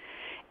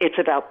 It's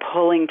about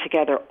pulling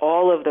together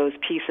all of those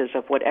pieces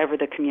of whatever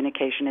the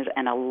communication is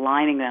and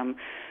aligning them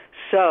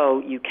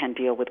so you can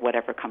deal with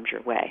whatever comes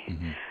your way.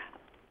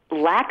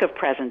 Lack of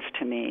presence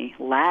to me,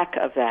 lack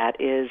of that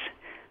is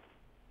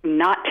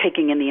not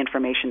taking in the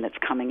information that's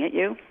coming at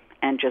you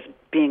and just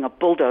being a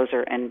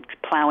bulldozer and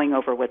plowing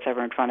over what's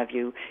ever in front of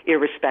you,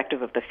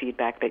 irrespective of the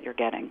feedback that you're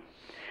getting.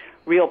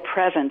 Real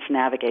presence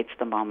navigates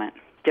the moment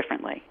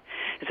differently.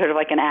 It's sort of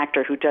like an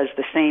actor who does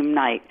the same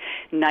night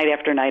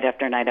after night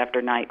after night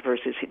after night,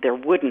 versus they're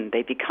wooden.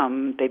 They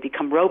become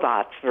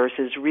robots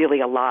versus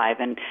really alive,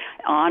 and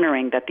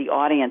honoring that the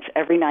audience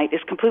every night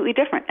is completely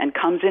different and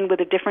comes in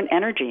with a different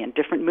energy and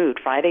different mood.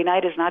 Friday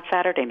night is not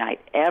Saturday night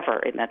ever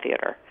in the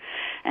theater.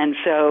 And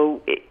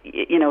so,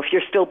 if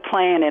you're still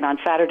playing it on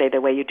Saturday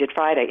the way you did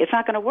Friday, it's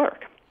not going to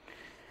work.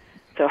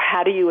 So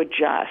how do you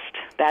adjust?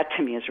 That,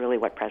 to me, is really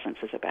what presence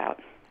is about.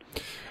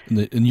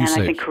 And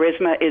I think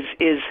charisma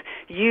is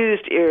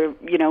used,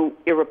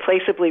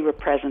 irreplaceably with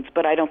presence,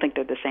 but I don't think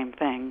they're the same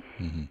thing.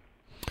 Mm-hmm.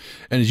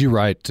 And as you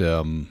write,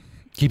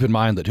 keep in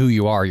mind that who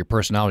you are, your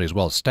personality is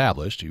well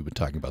established. You've been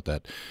talking about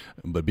that,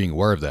 but being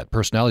aware of that.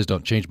 Personalities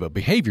don't change, but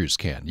behaviors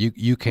can.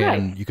 You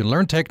can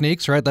learn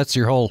techniques, right? That's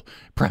your whole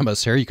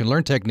premise here. You can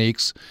learn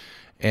techniques,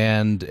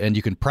 and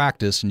you can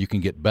practice, and you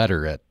can get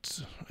better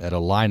at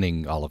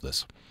aligning all of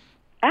this.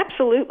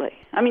 Absolutely.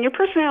 I mean, your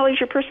personality is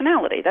your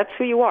personality. That's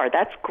who you are.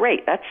 That's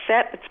great. That's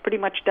set. It's pretty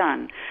much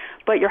done.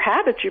 But your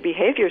habits, your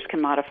behaviors can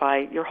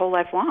modify your whole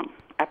life long.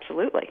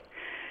 Absolutely.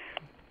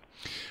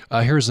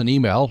 Here's an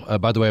email.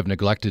 By the way, I've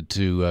neglected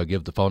to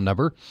give the phone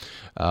number.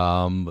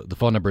 The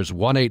phone number is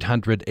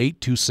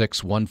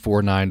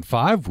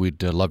 1-800-826-1495.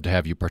 We'd love to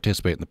have you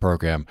participate in the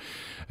program.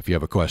 If you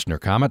have a question or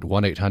comment,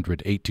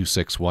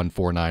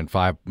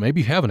 1-800-826-1495. Maybe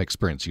you have an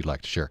experience you'd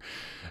like to share.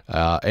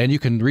 And you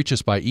can reach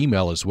us by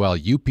email as well,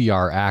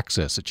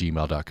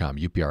 upraccess@gmail.com,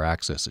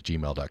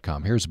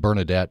 upraccess@gmail.com. Here's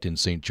Bernadette in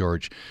St.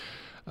 George,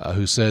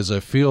 who says,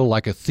 I feel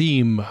like a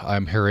theme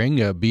I'm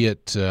hearing, be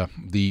it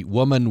the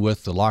woman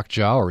with the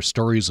lockjaw or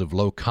stories of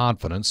low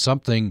confidence,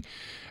 something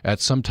at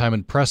some time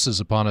impresses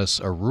upon us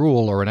a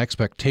rule or an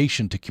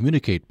expectation to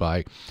communicate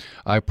by.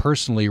 I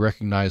personally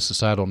recognize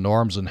societal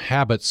norms and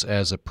habits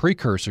as a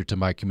precursor to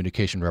my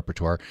communication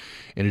repertoire,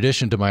 in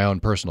addition to my own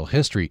personal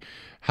history.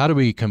 How do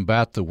we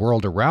combat the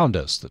world around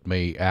us that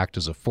may act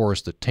as a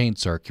force that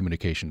taints our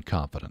communication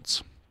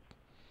confidence?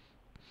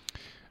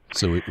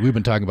 So we've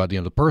been talking about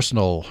the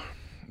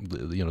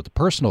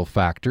personal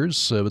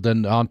factors, but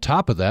then on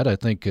top of that, I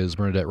think, as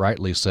Bernadette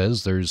rightly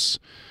says, there's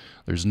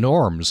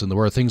norms, and there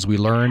are things we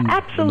learn.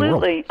 Absolutely, in the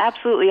world.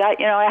 Absolutely.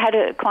 I had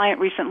a client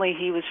recently.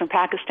 He was from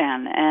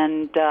Pakistan,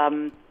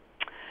 and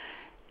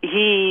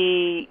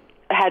he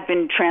had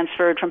been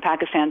transferred from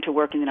Pakistan to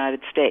work in the United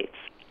States.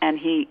 And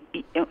he,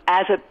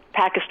 as a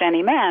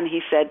Pakistani man,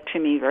 he said to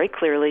me very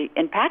clearly,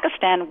 in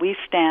Pakistan, we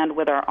stand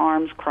with our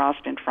arms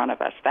crossed in front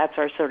of us. That's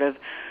our sort of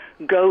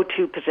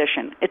go-to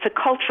position. It's a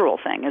cultural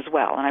thing as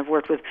well, and I've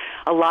worked with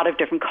a lot of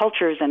different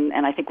cultures,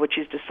 and I think what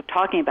she's just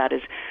talking about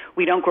is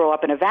we don't grow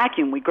up in a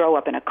vacuum, we grow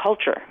up in a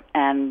culture,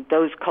 and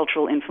those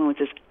cultural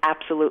influences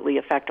absolutely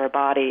affect our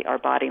body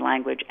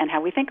language, and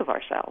how we think of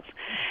ourselves.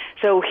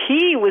 So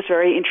he was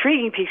very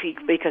intriguing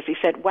because he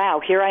said, wow,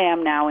 here I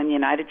am now in the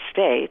United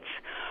States,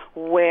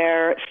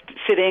 where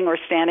sitting or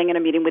standing in a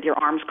meeting with your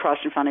arms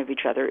crossed in front of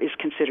each other is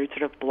considered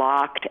sort of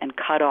blocked and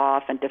cut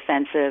off and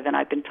defensive, and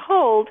I've been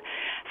told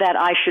that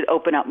I should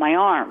open up my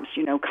arms,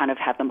 kind of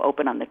have them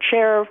open on the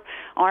chair,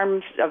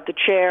 arms of the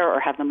chair, or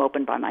have them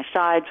open by my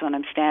sides when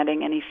I'm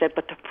standing. And he said,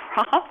 but the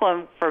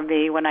problem for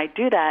me when I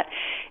do that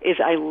is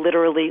I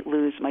literally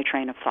lose my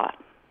train of thought,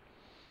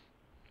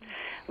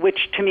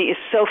 which to me is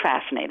so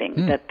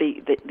fascinating, that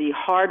the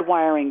hard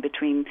wiring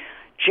between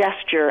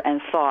gesture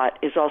and thought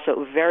is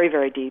also very,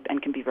 very deep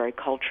and can be very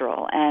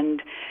cultural.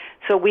 And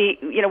so we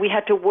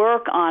had to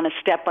work on a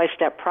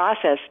step-by-step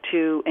process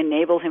to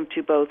enable him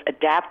to both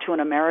adapt to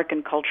an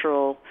American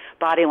cultural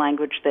body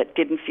language that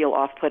didn't feel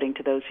off-putting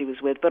to those he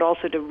was with, but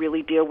also to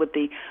really deal with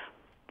the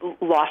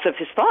loss of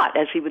his thought,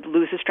 as he would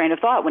lose his train of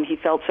thought when he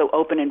felt so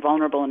open and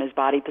vulnerable and his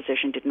body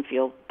position didn't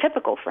feel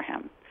typical for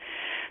him.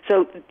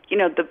 So,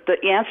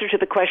 the answer to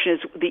the question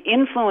is the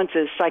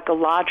influences,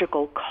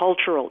 psychological,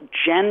 cultural,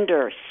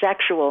 gender,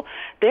 sexual,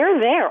 they're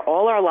there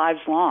all our lives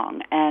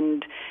long.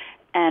 And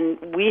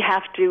we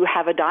have to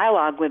have a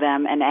dialogue with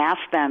them and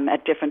ask them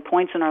at different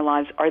points in our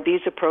lives, are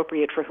these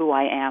appropriate for who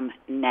I am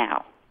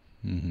now?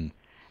 Mm-hmm.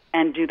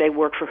 And do they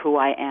work for who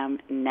I am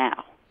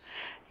now?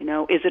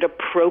 Is it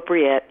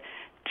appropriate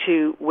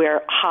to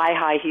wear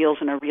high heels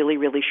and a really,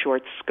 really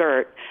short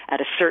skirt at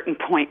a certain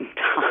point in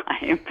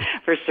time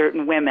for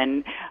certain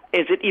women?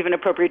 Is it even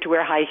appropriate to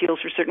wear high heels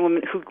for certain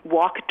women who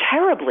walk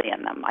terribly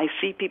in them? I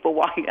see people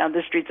walking down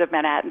the streets of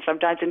Manhattan,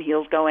 sometimes in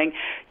heels, going,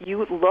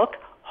 you look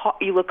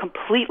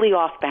completely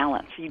off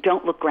balance. You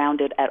don't look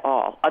grounded at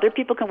all. Other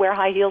people can wear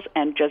high heels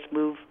and just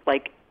move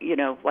like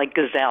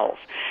gazelles.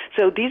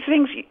 So these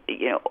things,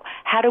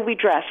 how do we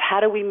dress? How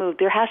do we move?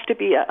 There has to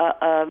be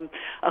a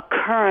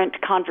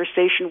current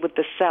conversation with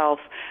the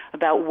self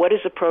about what is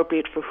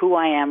appropriate for who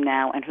I am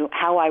now and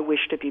how I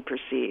wish to be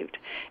perceived.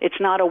 It's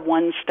not a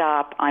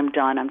one-stop, I'm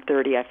done, I'm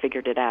 30, I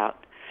figured it out.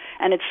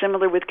 And it's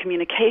similar with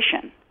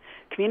communication.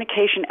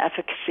 Communication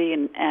efficacy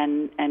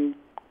and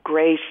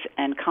grace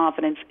and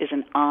confidence is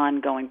an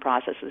ongoing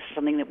process. This is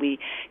something that we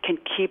can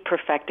keep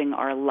perfecting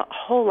our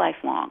whole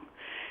life long.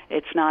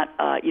 It's not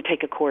you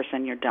take a course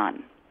and you're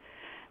done.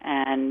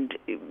 And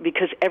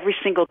because every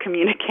single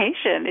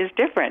communication is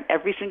different,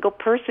 every single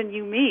person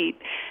you meet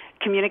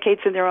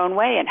communicates in their own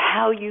way, and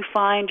how you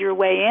find your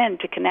way in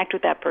to connect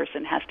with that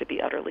person has to be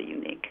utterly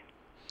unique.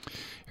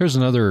 Here's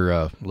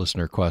another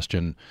listener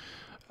question,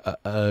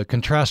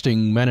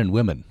 contrasting men and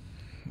women.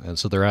 And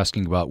so they're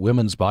asking about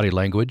women's body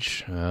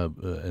language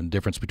and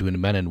difference between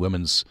men and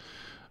women's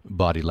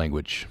body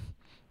language,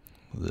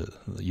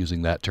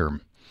 using that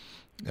term.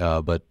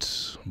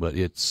 But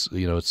it's,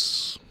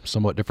 it's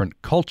somewhat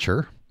different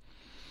culture.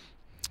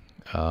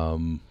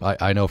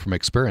 I know from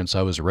experience,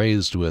 I was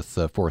raised with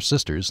 4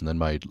 sisters, and then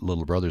my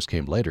little brothers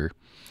came later.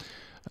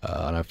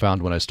 And I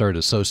found when I started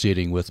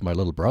associating with my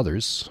little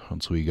brothers,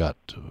 once we got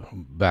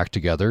back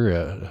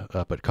together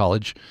up at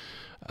college,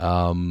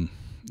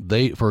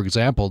 for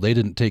example, they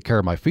didn't take care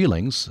of my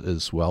feelings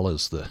as well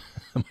as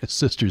my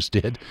sisters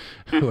did.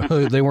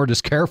 They weren't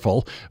as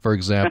careful, for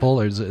example.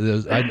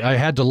 I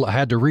had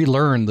to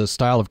relearn the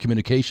style of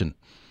communication.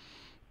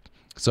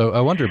 So I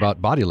wonder about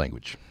body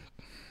language.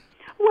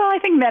 Well, I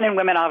think men and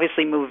women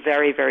obviously move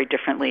very, very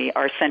differently.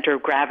 Our center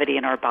of gravity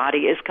in our body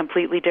is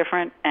completely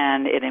different,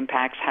 and it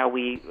impacts how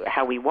we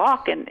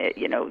walk. And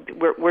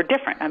we're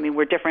different. I mean,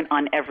 we're different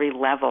on every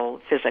level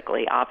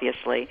physically,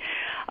 obviously,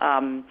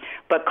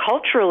 but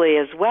culturally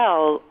as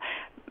well.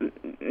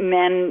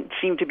 Men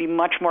seem to be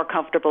much more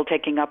comfortable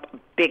taking up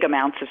big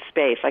amounts of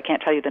space. I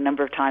can't tell you the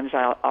number of times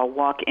I'll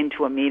walk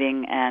into a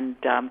meeting and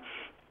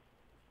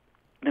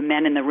the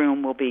men in the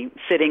room will be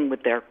sitting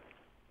with their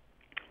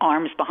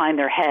arms behind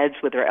their heads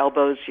with their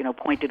elbows,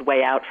 pointed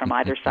way out from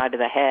either side of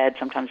the head.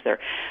 Sometimes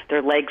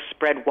their legs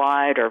spread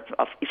wide, or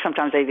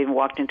sometimes they've even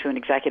walked into an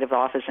executive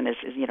office and his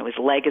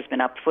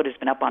foot has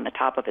been up on the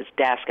top of his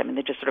desk. I mean,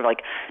 they just sort of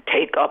like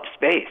take up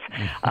space.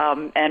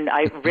 And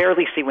I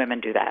rarely see women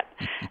do that.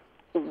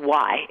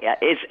 Why?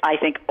 I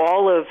think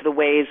all of the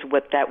ways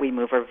that we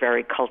move are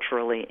very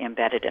culturally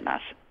embedded in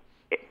us,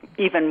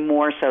 even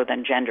more so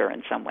than gender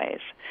in some ways.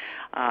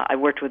 I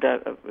worked with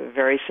a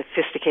very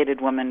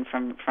sophisticated woman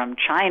from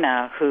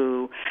China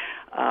who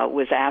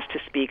was asked to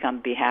speak on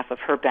behalf of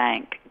her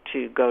bank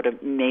to go to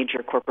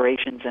major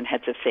corporations and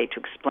heads of state to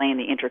explain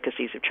the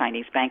intricacies of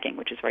Chinese banking,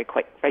 which is very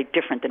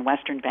different than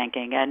Western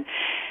banking. And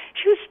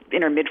she was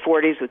in her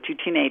mid-40s with 2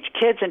 teenage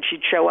kids, and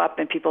she'd show up,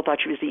 and people thought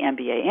she was the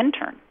MBA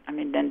intern. I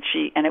mean, and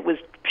it was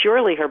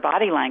purely her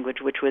body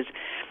language, which was,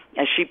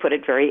 as she put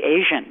it, very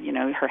Asian.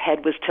 Her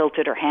head was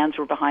tilted, her hands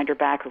were behind her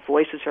back, her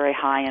voice was very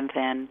high and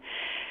thin.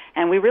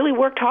 And we really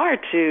worked hard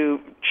to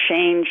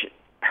change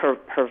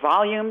her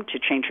volume, to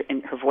change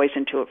her voice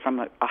from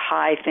a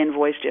high, thin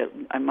voice to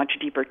a much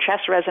deeper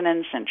chest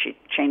resonance, and she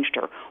changed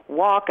her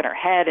walk and her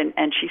head.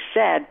 And she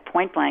said,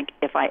 point blank,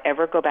 if I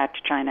ever go back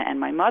to China and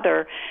my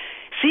mother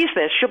sees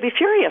this, she'll be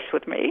furious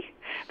with me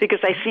because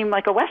I seem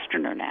like a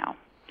Westerner now.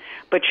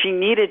 But she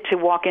needed to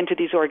walk into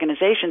these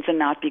organizations and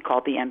not be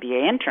called the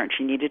MBA intern.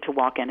 She needed to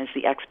walk in as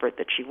the expert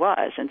that she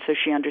was. And so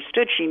she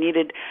understood she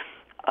needed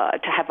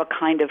to have a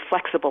kind of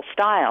flexible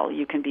style.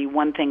 You can be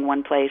one thing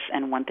one place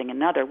and one thing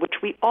another,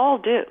 which we all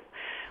do.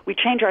 We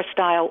change our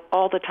style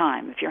all the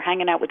time. If you're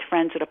hanging out with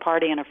friends at a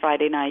party on a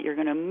Friday night, you're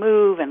going to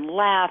move and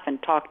laugh and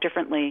talk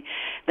differently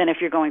than if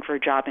you're going for a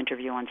job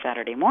interview on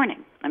Saturday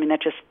morning. I mean,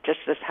 that's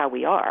just how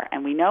we are.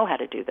 And we know how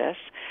to do this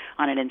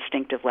on an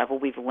instinctive level.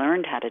 We've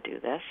learned how to do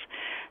this.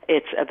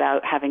 It's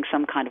about having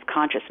some kind of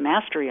conscious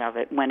mastery of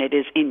it when it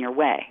is in your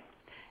way.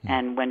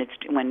 And when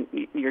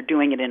you're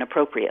doing it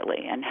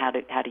inappropriately, and how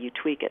do you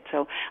tweak it?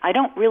 So I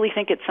don't really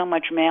think it's so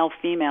much male,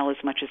 female,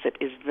 as much as it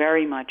is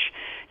very much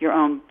your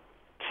own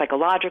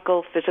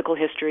psychological, physical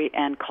history,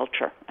 and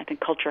culture. I think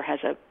culture has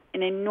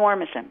an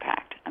enormous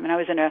impact. I mean, I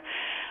was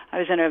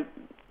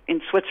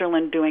in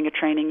Switzerland doing a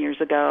training years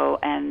ago,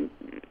 and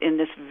in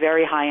this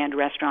very high-end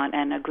restaurant,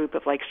 and a group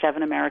of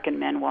 7 American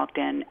men walked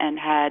in and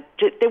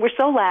they were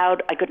so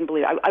loud, I couldn't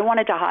believe it. I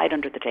wanted to hide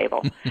under the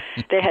table.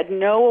 They had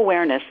no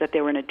awareness that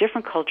they were in a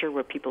different culture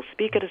where people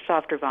speak at a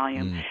softer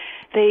volume.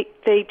 They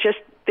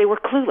were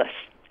clueless.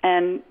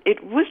 And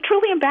it was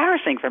truly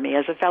embarrassing for me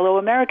as a fellow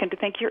American to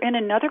think, you're in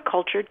another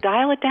culture,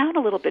 dial it down a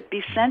little bit,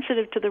 be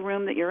sensitive to the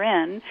room that you're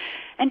in,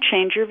 and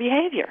change your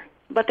behavior.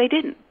 But they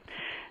didn't.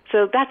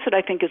 So that's what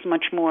I think is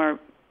much more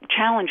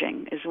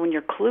challenging, is when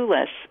you're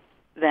clueless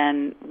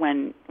than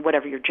when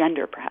whatever your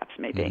gender perhaps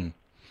may be. Mm-hmm.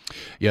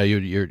 Yeah,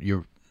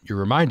 you're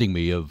reminding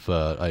me of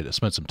I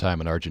spent some time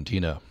in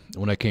Argentina.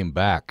 When I came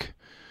back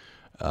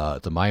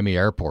at the Miami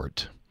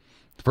airport,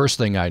 the first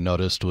thing I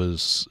noticed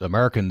was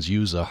Americans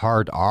use a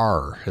hard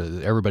R.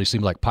 Everybody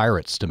seemed like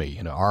pirates to me,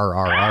 R,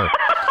 R, R.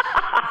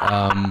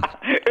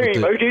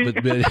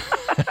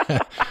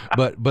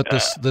 But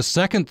the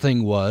second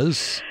thing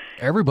was,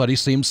 everybody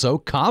seems so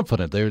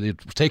confident. They're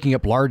taking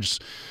up large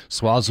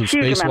swaths of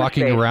space,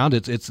 walking around.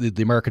 It's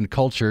the American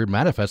culture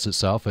manifests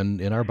itself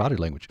in our body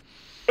language.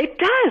 It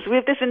does. We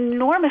have this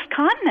enormous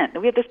continent.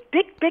 We have this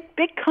big, big,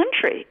 big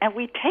country, and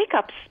we take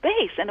up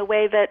space in a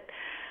way that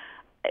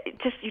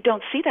you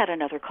don't see that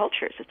in other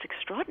cultures. It's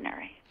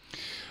extraordinary.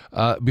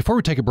 Before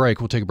we take a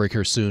break, we'll take a break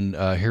here soon.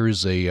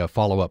 Here's a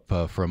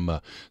follow-up from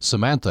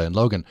Samantha and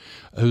Logan,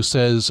 who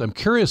says, I'm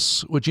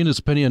curious what Gina's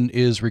opinion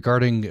is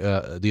regarding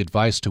the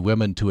advice to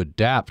women to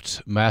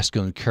adapt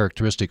masculine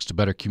characteristics to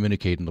better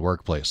communicate in the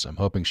workplace. I'm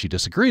hoping she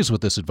disagrees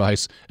with this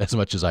advice as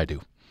much as I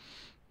do.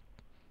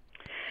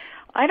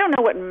 I don't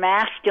know what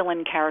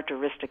masculine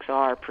characteristics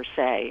are per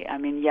se. I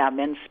mean, yeah,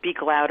 men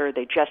speak louder,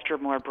 they gesture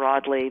more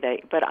broadly,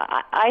 but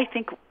I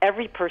think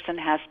every person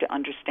has to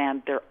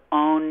understand their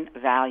own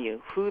value,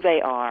 who they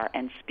are,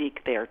 and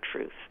speak their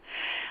truth.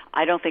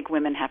 I don't think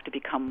women have to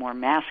become more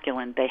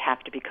masculine. They have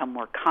to become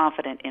more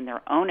confident in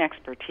their own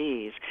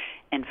expertise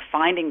and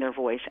finding their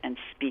voice and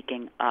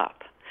speaking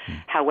up,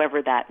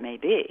 however that may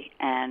be.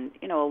 And,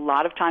 a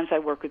lot of times I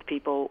work with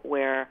people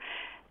where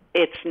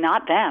it's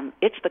not them,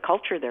 it's the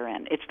culture they're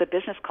in. It's the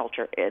business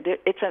culture.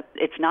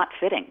 It's not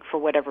fitting for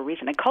whatever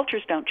reason. And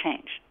cultures don't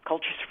change.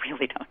 Cultures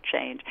really don't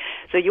change.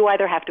 So you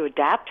either have to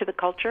adapt to the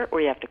culture or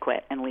you have to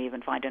quit and leave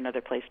and find another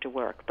place to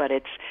work. But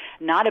it's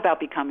not about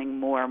becoming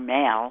more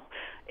male.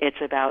 It's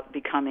about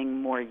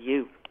becoming more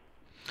you.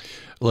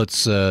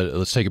 Let's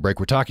take a break.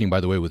 We're talking,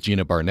 by the way, with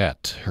Gina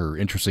Barnett. Her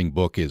interesting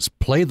book is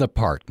Play the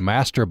Part,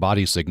 Master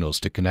Body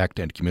Signals to Connect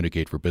and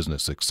Communicate for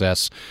Business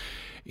Success.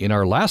 In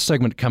our last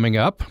segment coming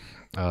up,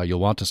 you'll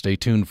want to stay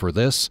tuned for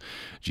this.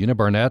 Gina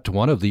Barnett,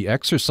 one of the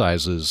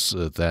exercises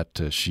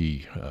that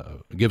she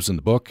gives in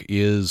the book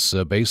is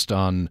based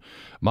on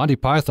Monty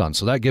Python.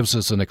 So that gives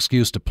us an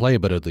excuse to play a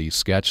bit of the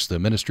sketch, The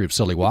Ministry of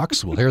Silly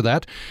Walks. We'll hear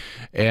that.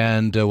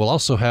 And we'll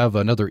also have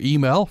another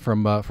email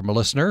from a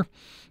listener.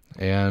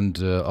 And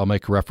I'll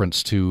make a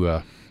reference to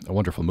a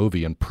wonderful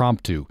movie,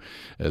 Impromptu,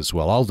 as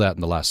well. All that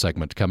in the last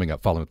segment coming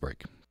up following the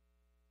break.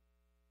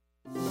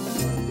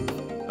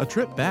 A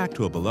trip back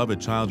to a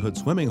beloved childhood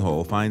swimming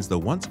hole finds the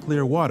once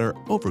clear water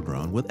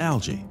overgrown with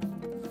algae.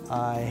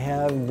 I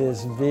have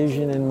this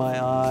vision in my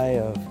eye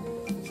of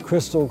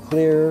crystal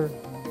clear,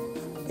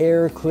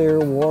 air clear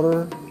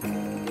water,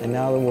 and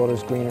now the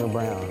water's green or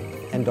brown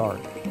and dark.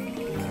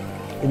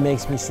 It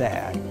makes me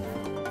sad.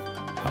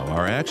 How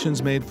our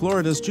actions made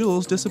Florida's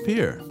jewels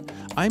disappear.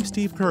 I'm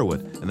Steve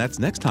Curwood, and that's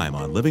next time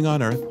on Living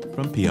on Earth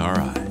from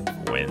PRI.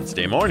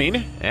 Wednesday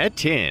morning at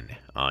 10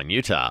 on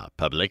Utah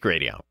Public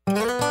Radio.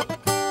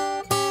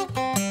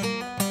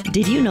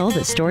 Did you know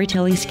that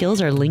storytelling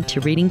skills are linked to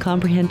reading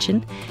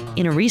comprehension?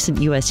 In a recent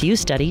USU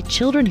study,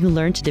 children who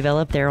learn to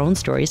develop their own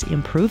stories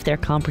improve their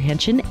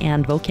comprehension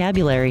and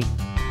vocabulary.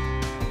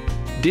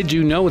 Did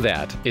You Know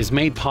That is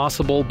made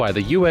possible by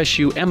the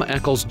USU Emma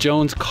Eccles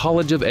Jones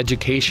College of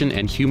Education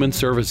and Human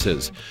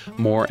Services.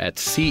 More at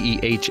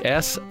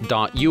cehs.usu.edu.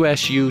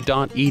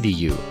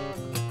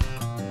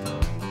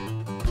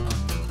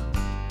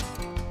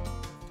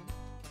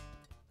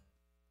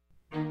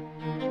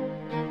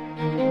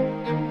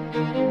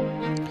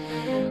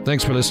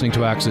 Thanks for listening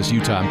to Access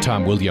Utah. I'm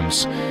Tom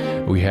Williams.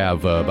 We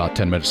have about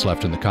 10 minutes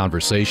left in the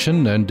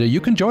conversation, and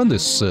you can join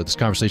this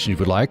conversation if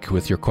you would like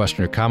with your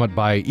question or comment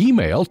by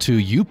email to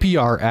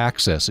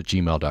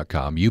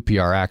upraccess@gmail.com,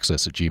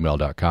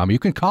 upraccess@gmail.com. You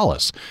can call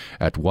us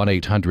at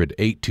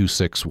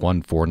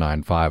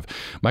 1-800-826-1495.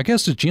 My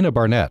guest is Gina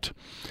Barnett.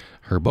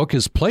 Her book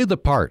is Play the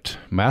Part,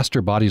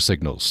 Master Body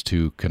Signals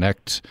to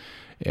Connect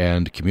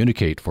and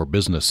Communicate for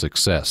Business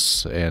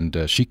Success.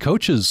 And she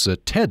coaches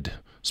TED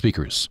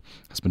speakers.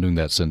 Has been doing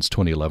that since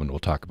 2011. We'll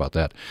talk about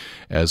that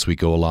as we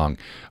go along.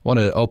 I want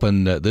to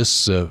open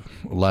this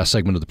last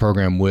segment of the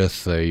program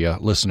with a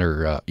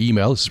listener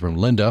email. This is from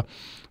Linda.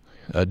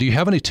 Do you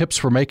have any tips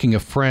for making a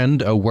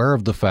friend aware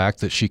of the fact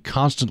that she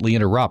constantly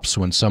interrupts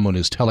when someone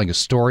is telling a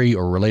story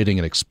or relating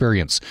an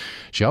experience?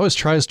 She always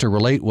tries to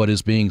relate what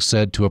is being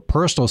said to a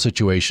personal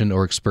situation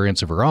or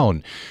experience of her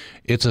own.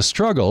 It's a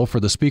struggle for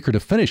the speaker to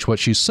finish what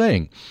she's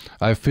saying.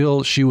 I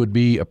feel she would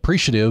be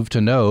appreciative to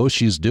know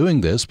she's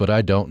doing this, but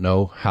I don't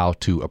know how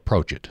to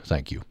approach it.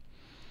 Thank you.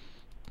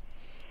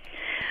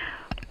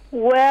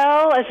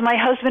 Well, as my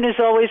husband is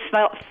always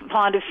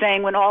fond of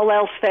saying, when all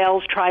else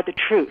fails, try the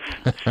truth.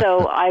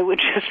 So I would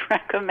just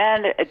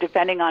recommend,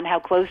 depending on how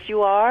close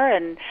you are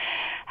and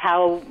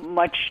how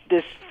much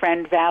this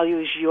friend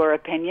values your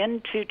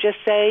opinion, to just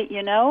say,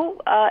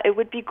 it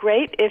would be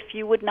great if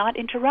you would not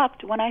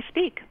interrupt when I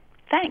speak.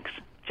 Thanks.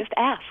 Just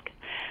ask.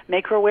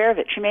 Make her aware of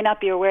it. She may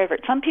not be aware of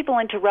it. Some people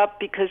interrupt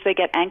because they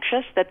get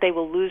anxious that they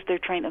will lose their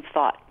train of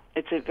thought.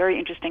 It's a very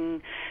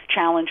interesting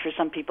challenge for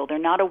some people. They're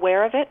not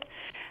aware of it.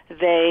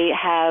 They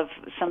have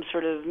some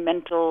sort of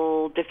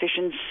mental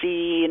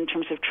deficiency in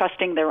terms of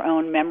trusting their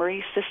own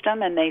memory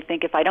system, and they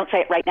think if I don't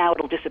say it right now,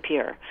 it'll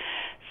disappear.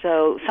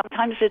 So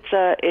sometimes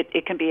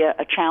it can be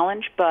a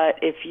challenge, but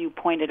if you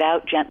point it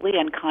out gently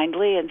and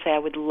kindly and say, I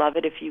would love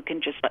it if you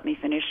can just let me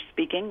finish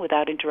speaking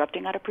without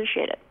interrupting, I'd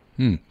appreciate it.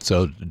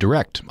 So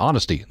direct,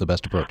 honesty, the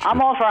best approach.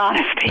 I'm all for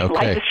honesty. Okay.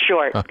 Life is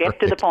short. Get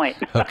to the point.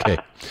 Okay.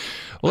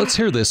 Well, let's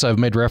hear this. I've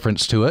made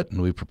reference to it, and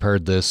we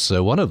prepared this.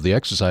 One of the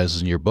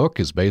exercises in your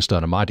book is based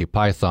on a Monty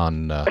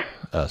Python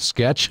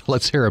sketch.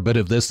 Let's hear a bit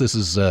of this. This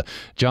is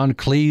John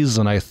Cleese,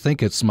 and I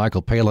think it's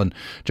Michael Palin.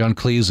 John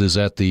Cleese is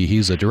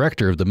he's a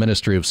director of the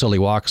Ministry of Silly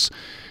Walks,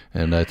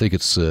 and I think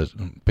it's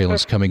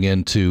Palin's coming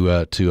in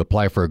to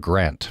apply for a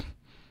grant.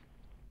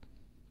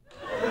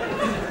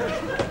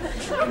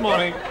 Good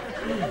morning.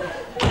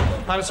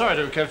 I'm sorry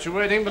to have kept you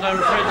waiting, but I'm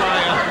afraid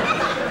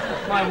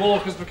my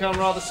walk has become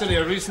rather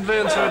sillier recently,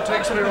 and so it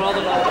takes me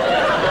rather long.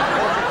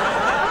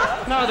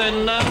 Now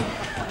then,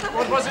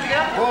 what was it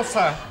again? Well,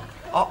 sir,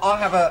 I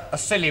have a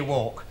silly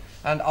walk,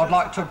 and I'd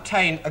like to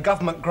obtain a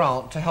government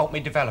grant to help me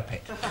develop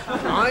it.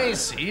 I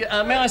see.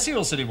 May I see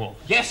your silly walk?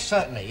 Yes,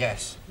 certainly,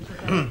 yes.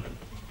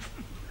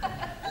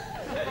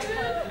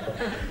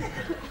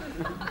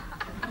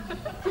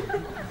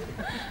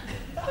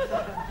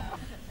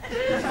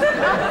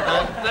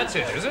 That's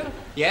it, is it?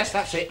 Yes,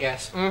 that's it,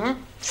 yes. Mm-hmm.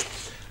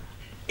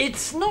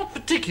 It's not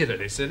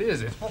particularly silly,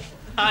 is it?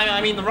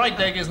 I mean, the right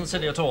leg isn't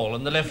silly at all,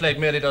 and the left leg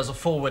merely does a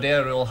forward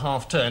aerial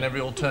half-turn every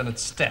alternate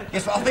step.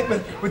 Yes, but I think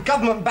with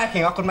government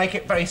backing, I could make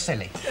it very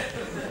silly.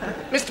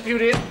 Mr.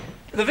 Pewdie,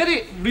 the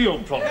very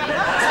real problem is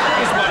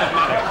one of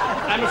money.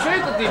 I'm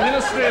afraid that the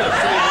Ministry of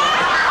Silly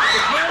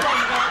is no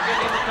longer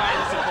getting the kind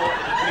of support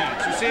that it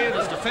needs. You see,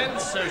 there's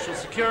defence, social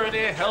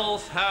security,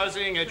 health,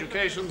 housing,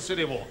 education,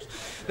 silly walks.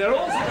 They're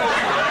all supposed to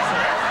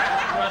be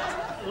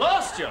but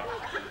last year,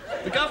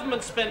 the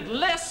government spent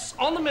less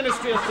on the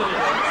Ministry of Silly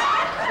Walks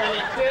than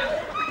it did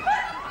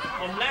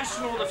on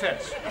national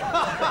defence.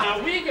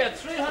 Now, we get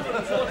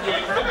 £348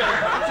 million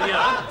a year,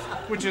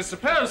 which is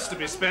supposed to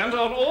be spent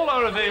on all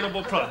our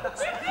available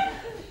products.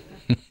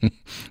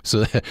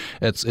 So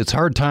it's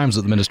hard times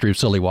at the Ministry of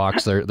Silly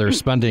Walks. They're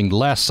spending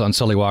less on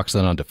silly walks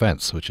than on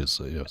defense, which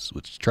is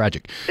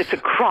tragic. It's a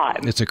crime.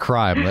 It's a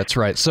crime. That's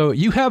right. So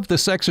you have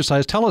this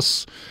exercise. Tell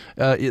us,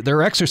 there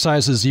are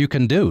exercises you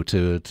can do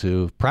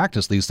to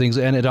practice these things,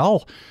 and it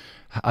all,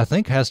 I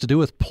think, has to do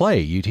with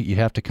play. You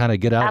have to kind of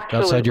get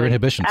outside your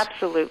inhibitions.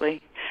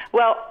 Absolutely.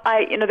 Well,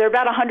 there are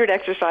about 100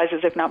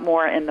 exercises, if not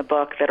more, in the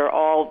book that are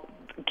all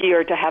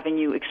geared to having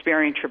you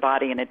experience your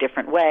body in a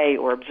different way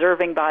or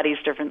observing bodies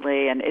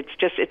differently, and it's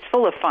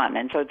full of fun,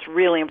 and so it's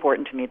really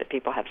important to me that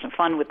people have some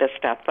fun with this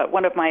stuff. But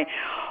one of my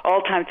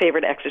all-time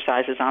favorite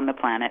exercises on the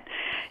planet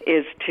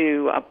is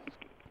to,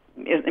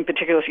 in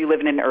particular if you live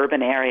in an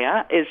urban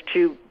area, is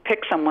to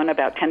pick someone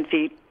about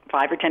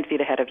 5 or 10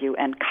 feet ahead of you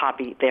and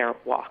copy their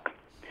walk.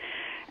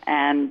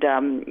 And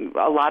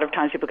a lot of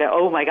times people go,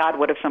 oh, my God,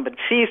 what if somebody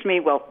sees me?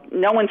 Well,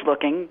 no one's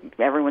looking.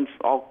 Everyone's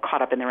all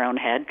caught up in their own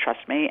head,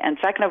 trust me. And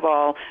second of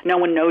all, no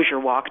one knows your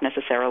walk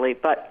necessarily.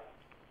 But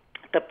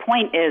the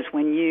point is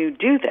when you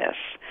do this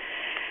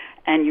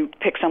and you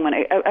pick someone,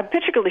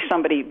 particularly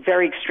somebody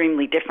very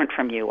extremely different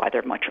from you,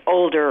 either much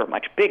older or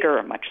much bigger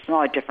or much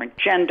smaller, different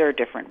gender,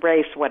 different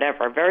race,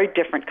 whatever, a very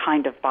different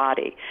kind of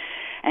body,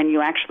 and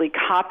you actually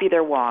copy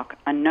their walk,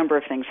 a number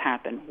of things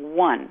happen.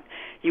 One,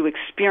 you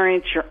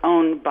experience your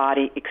own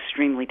body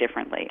extremely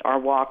differently. Our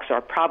walks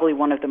are probably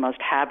one of the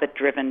most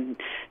habit-driven,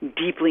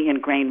 deeply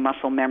ingrained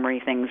muscle memory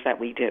things that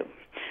we do.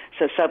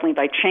 So suddenly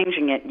by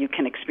changing it, you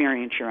can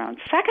experience your own.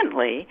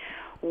 Secondly,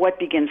 what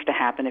begins to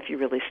happen if you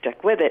really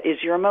stick with it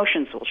is your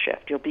emotions will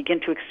shift. You'll begin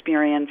to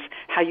experience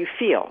how you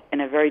feel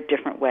in a very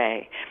different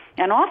way.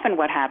 And often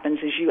what happens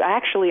is you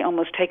actually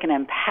almost take an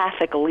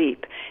empathic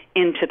leap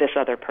into this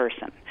other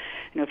person.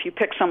 If you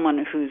pick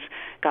someone who's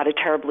got a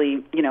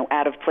terribly,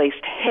 out-of-place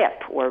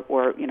hip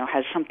or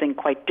has something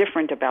quite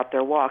different about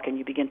their walk and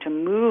you begin to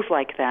move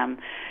like them,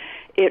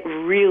 it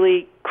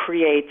really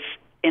creates,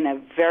 in a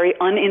very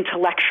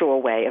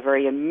unintellectual way, a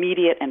very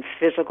immediate and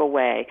physical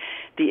way,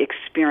 the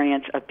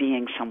experience of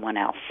being someone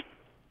else.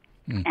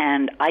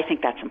 And I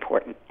think that's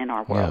important in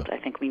our world. Yeah. I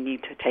think we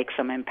need to take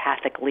some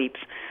empathic leaps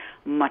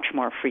much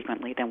more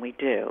frequently than we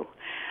do.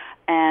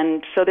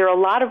 And so there are a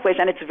lot of ways,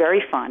 and it's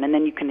very fun, and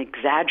then you can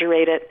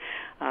exaggerate it.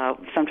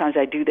 Sometimes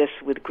I do this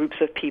with groups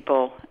of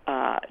people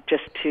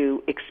just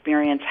to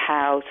experience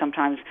how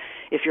sometimes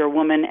if you're a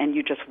woman and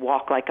you just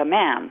walk like a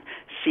man,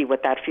 see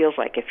what that feels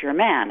like. If you're a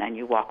man and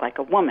you walk like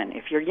a woman,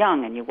 if you're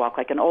young and you walk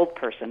like an old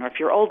person, or if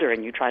you're older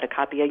and you try to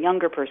copy a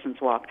younger person's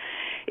walk,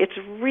 it's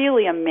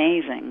really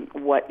amazing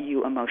what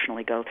you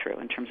emotionally go through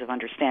in terms of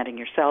understanding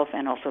yourself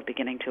and also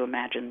beginning to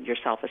imagine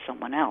yourself as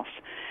someone else.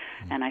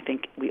 And I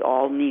think we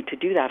all need to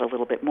do that a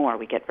little bit more.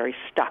 We get very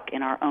stuck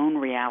in our own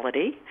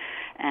reality,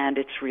 and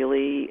it's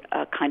really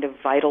a kind of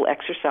vital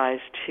exercise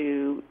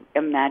to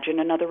imagine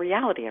another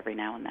reality every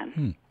now and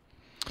then.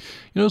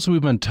 As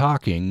we've been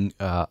talking,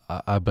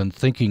 I've been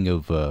thinking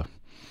of a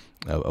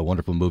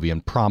wonderful movie,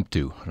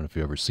 Impromptu. I don't know if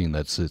you've ever seen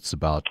that. It's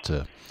about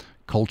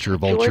culture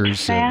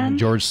vultures,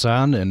 George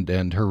Sand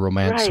and her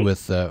romance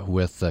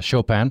with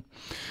Chopin.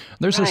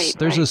 There's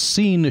a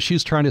scene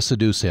she's trying to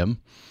seduce him,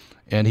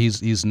 and he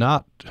is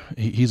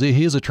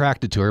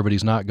attracted to her, but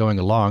he's not going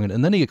along.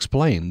 And then he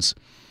explains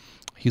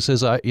He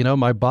says,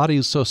 my body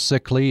is so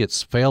sickly,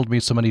 it's failed me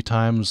so many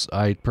times,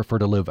 I prefer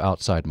to live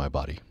outside my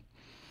body.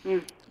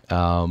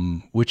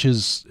 Which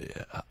is,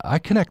 I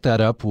connect that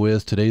up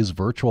with today's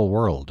virtual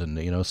world.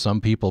 And,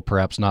 some people,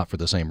 perhaps not for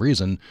the same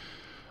reason,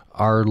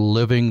 are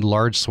living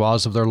large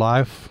swaths of their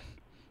life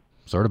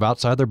sort of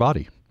outside their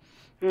body.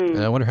 And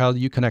I wonder how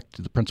you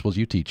connect the principles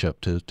you teach up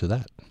to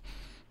that.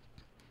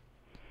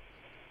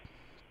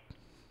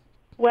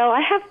 Well,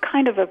 I have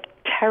kind of a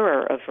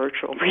terror of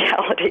virtual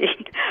reality,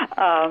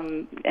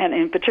 and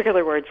in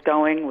particular where it's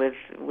going with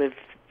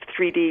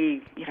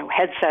 3D,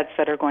 headsets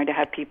that are going to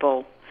have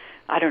people,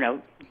 I don't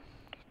know,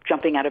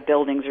 jumping out of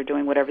buildings or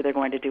doing whatever they're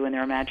going to do in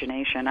their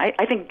imagination.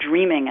 I think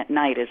dreaming at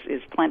night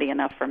is plenty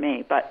enough for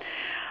me, but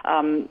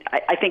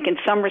I think in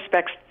some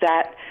respects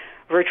that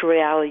virtual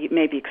reality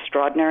may be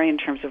extraordinary in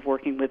terms of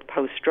working with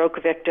post-stroke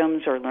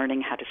victims or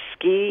learning how to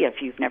ski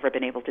if you've never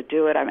been able to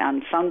do it.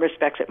 In some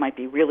respects, it might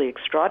be really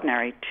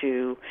extraordinary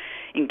to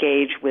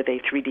engage with a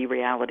 3D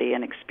reality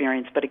and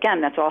experience. But again,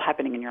 that's all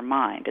happening in your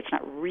mind. It's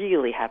not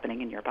really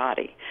happening in your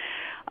body.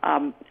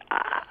 As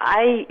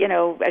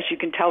you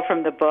can tell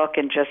from the book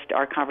and just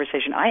our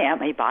conversation, I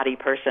am a body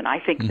person. I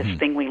think this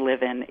thing we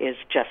live in is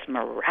just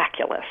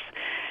miraculous.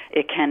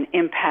 It can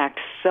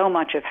impact so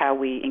much of how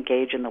we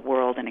engage in the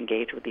world and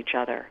engage with each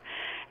other.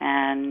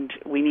 And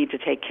we need to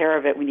take care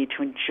of it. We need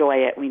to enjoy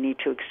it. We need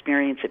to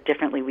experience it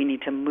differently. We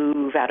need to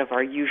move out of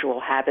our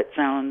usual habit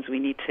zones. We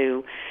need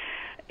to,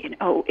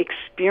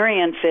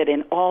 experience it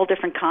in all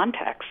different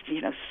contexts,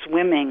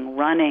 swimming,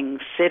 running,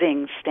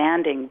 sitting,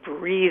 standing,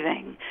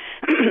 breathing.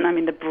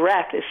 The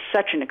breath is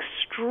such an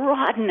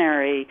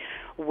extraordinary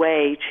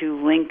way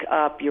to link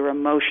up your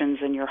emotions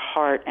and your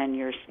heart and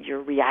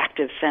your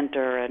reactive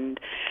center. And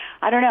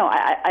I don't know,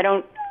 I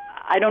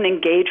don't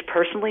engage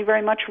personally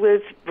very much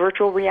with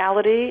virtual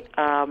reality.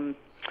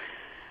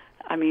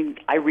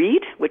 I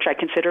read, which I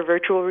consider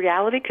virtual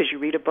reality because you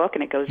read a book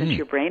and it goes into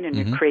your brain and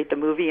you create the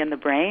movie in the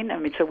brain.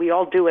 So we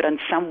all do it in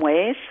some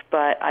ways,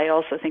 but I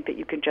also think that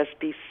you can just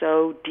be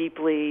so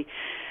deeply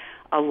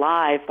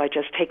alive by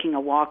just taking a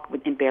walk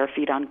in bare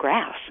feet on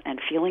grass and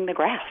feeling the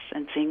grass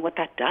and seeing what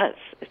that does.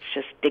 It's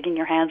just digging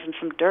your hands in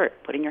some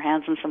dirt, putting your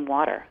hands in some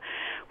water.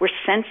 We're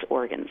sense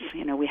organs.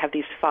 We have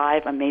these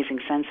 5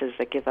 amazing senses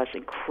that give us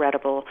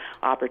incredible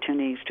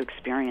opportunities to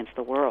experience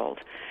the world.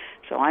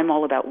 So I'm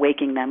all about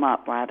waking them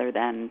up rather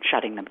than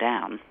shutting them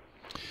down.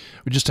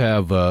 We just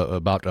have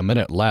about a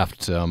minute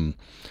left.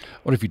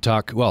 What if you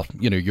talk? Well,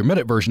 your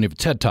minute version of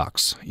TED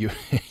Talks.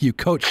 You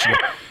coach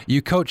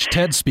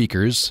TED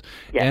speakers,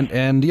 yes.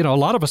 and a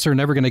lot of us are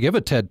never going to give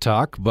a TED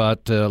Talk,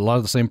 but a lot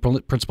of the same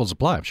principles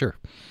apply, I'm sure.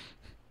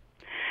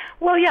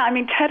 Well, yeah,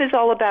 TED is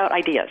all about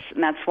ideas,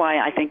 and that's why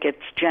I think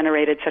it's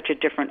generated such a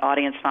different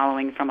audience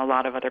following from a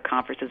lot of other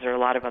conferences or a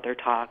lot of other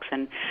talks.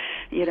 And,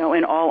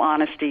 in all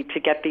honesty, to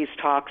get these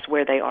talks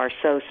where they are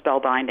so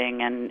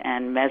spellbinding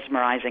and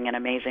mesmerizing and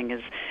amazing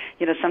is,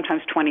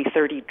 sometimes 20,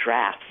 30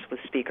 drafts with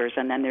speakers,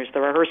 and then there's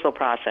the rehearsal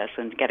process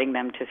and getting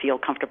them to feel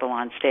comfortable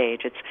on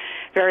stage. It's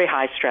very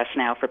high stress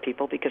now for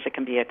people because it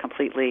can be a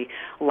completely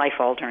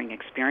life-altering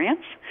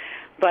experience.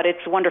 But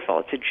it's wonderful.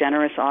 It's a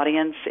generous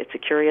audience. It's a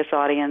curious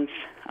audience.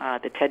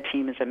 The TED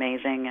team is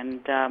amazing,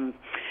 and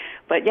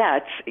but yeah,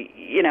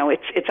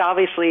 it's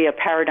obviously a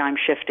paradigm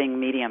shifting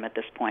medium at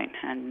this point,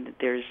 and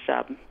there's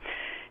I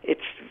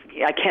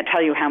can't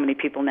tell you how many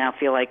people now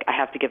feel like I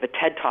have to give a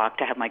TED Talk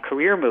to have my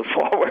career move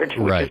forward,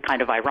 which is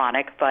kind of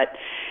ironic, but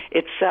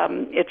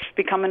it's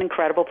become an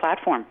incredible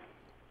platform.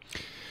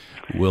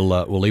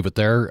 We'll leave it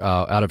there.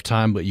 Out of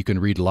time, but you can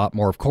read a lot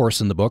more, of course,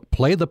 in the book.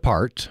 Play the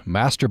Part,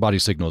 Master Body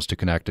Signals to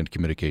Connect and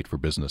Communicate for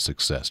Business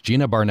Success.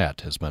 Gina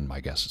Barnett has been my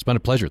guest. It's been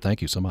a pleasure.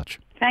 Thank you so much.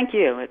 Thank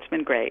you. It's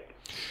been great.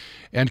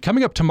 And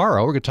coming up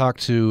tomorrow, we're going to talk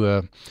to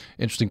an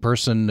interesting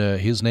person.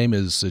 His name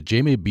is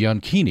Jamie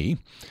Bianchini.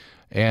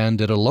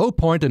 And at a low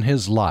point in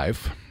his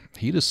life,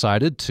 he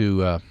decided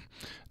to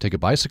take a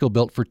bicycle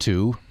built for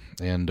two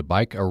and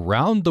bike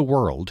around the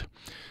world,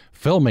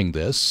 filming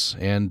this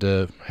and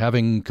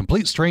having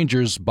complete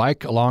strangers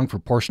bike along for a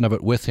portion of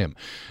it with him.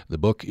 The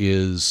book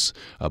is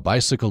A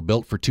Bicycle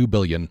Built for $2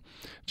 Billion.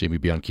 Jamie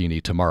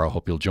Bianchini tomorrow.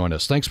 Hope you'll join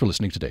us. Thanks for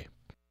listening today.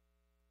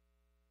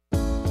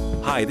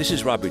 Hi, this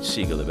is Robert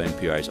Siegel of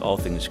NPR's All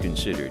Things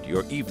Considered,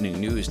 your evening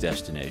news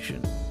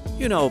destination.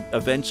 You know,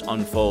 events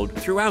unfold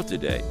throughout the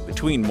day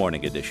between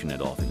Morning Edition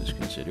and All Things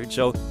Considered,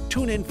 so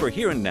tune in for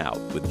Here and Now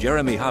with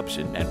Jeremy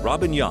Hobson and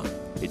Robin Young.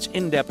 It's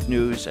in-depth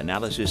news,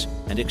 analysis,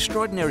 and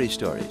extraordinary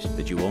stories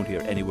that you won't hear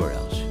anywhere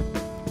else.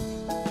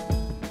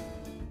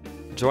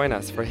 Join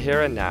us for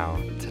Here and Now,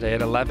 today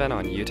at 11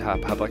 on Utah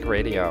Public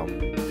Radio.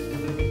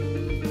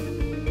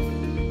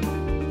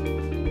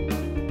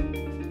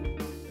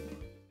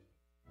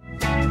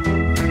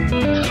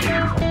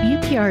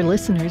 UPR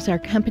listeners are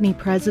company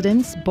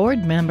presidents,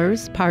 board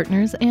members,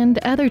 partners, and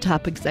other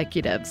top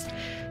executives.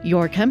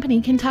 Your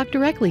company can talk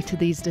directly to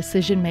these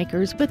decision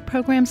makers with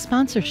program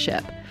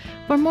sponsorship.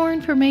 For more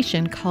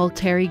information, call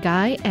Terry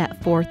Guy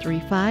at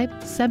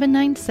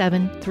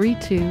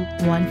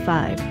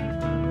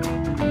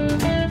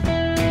 435-797-3215.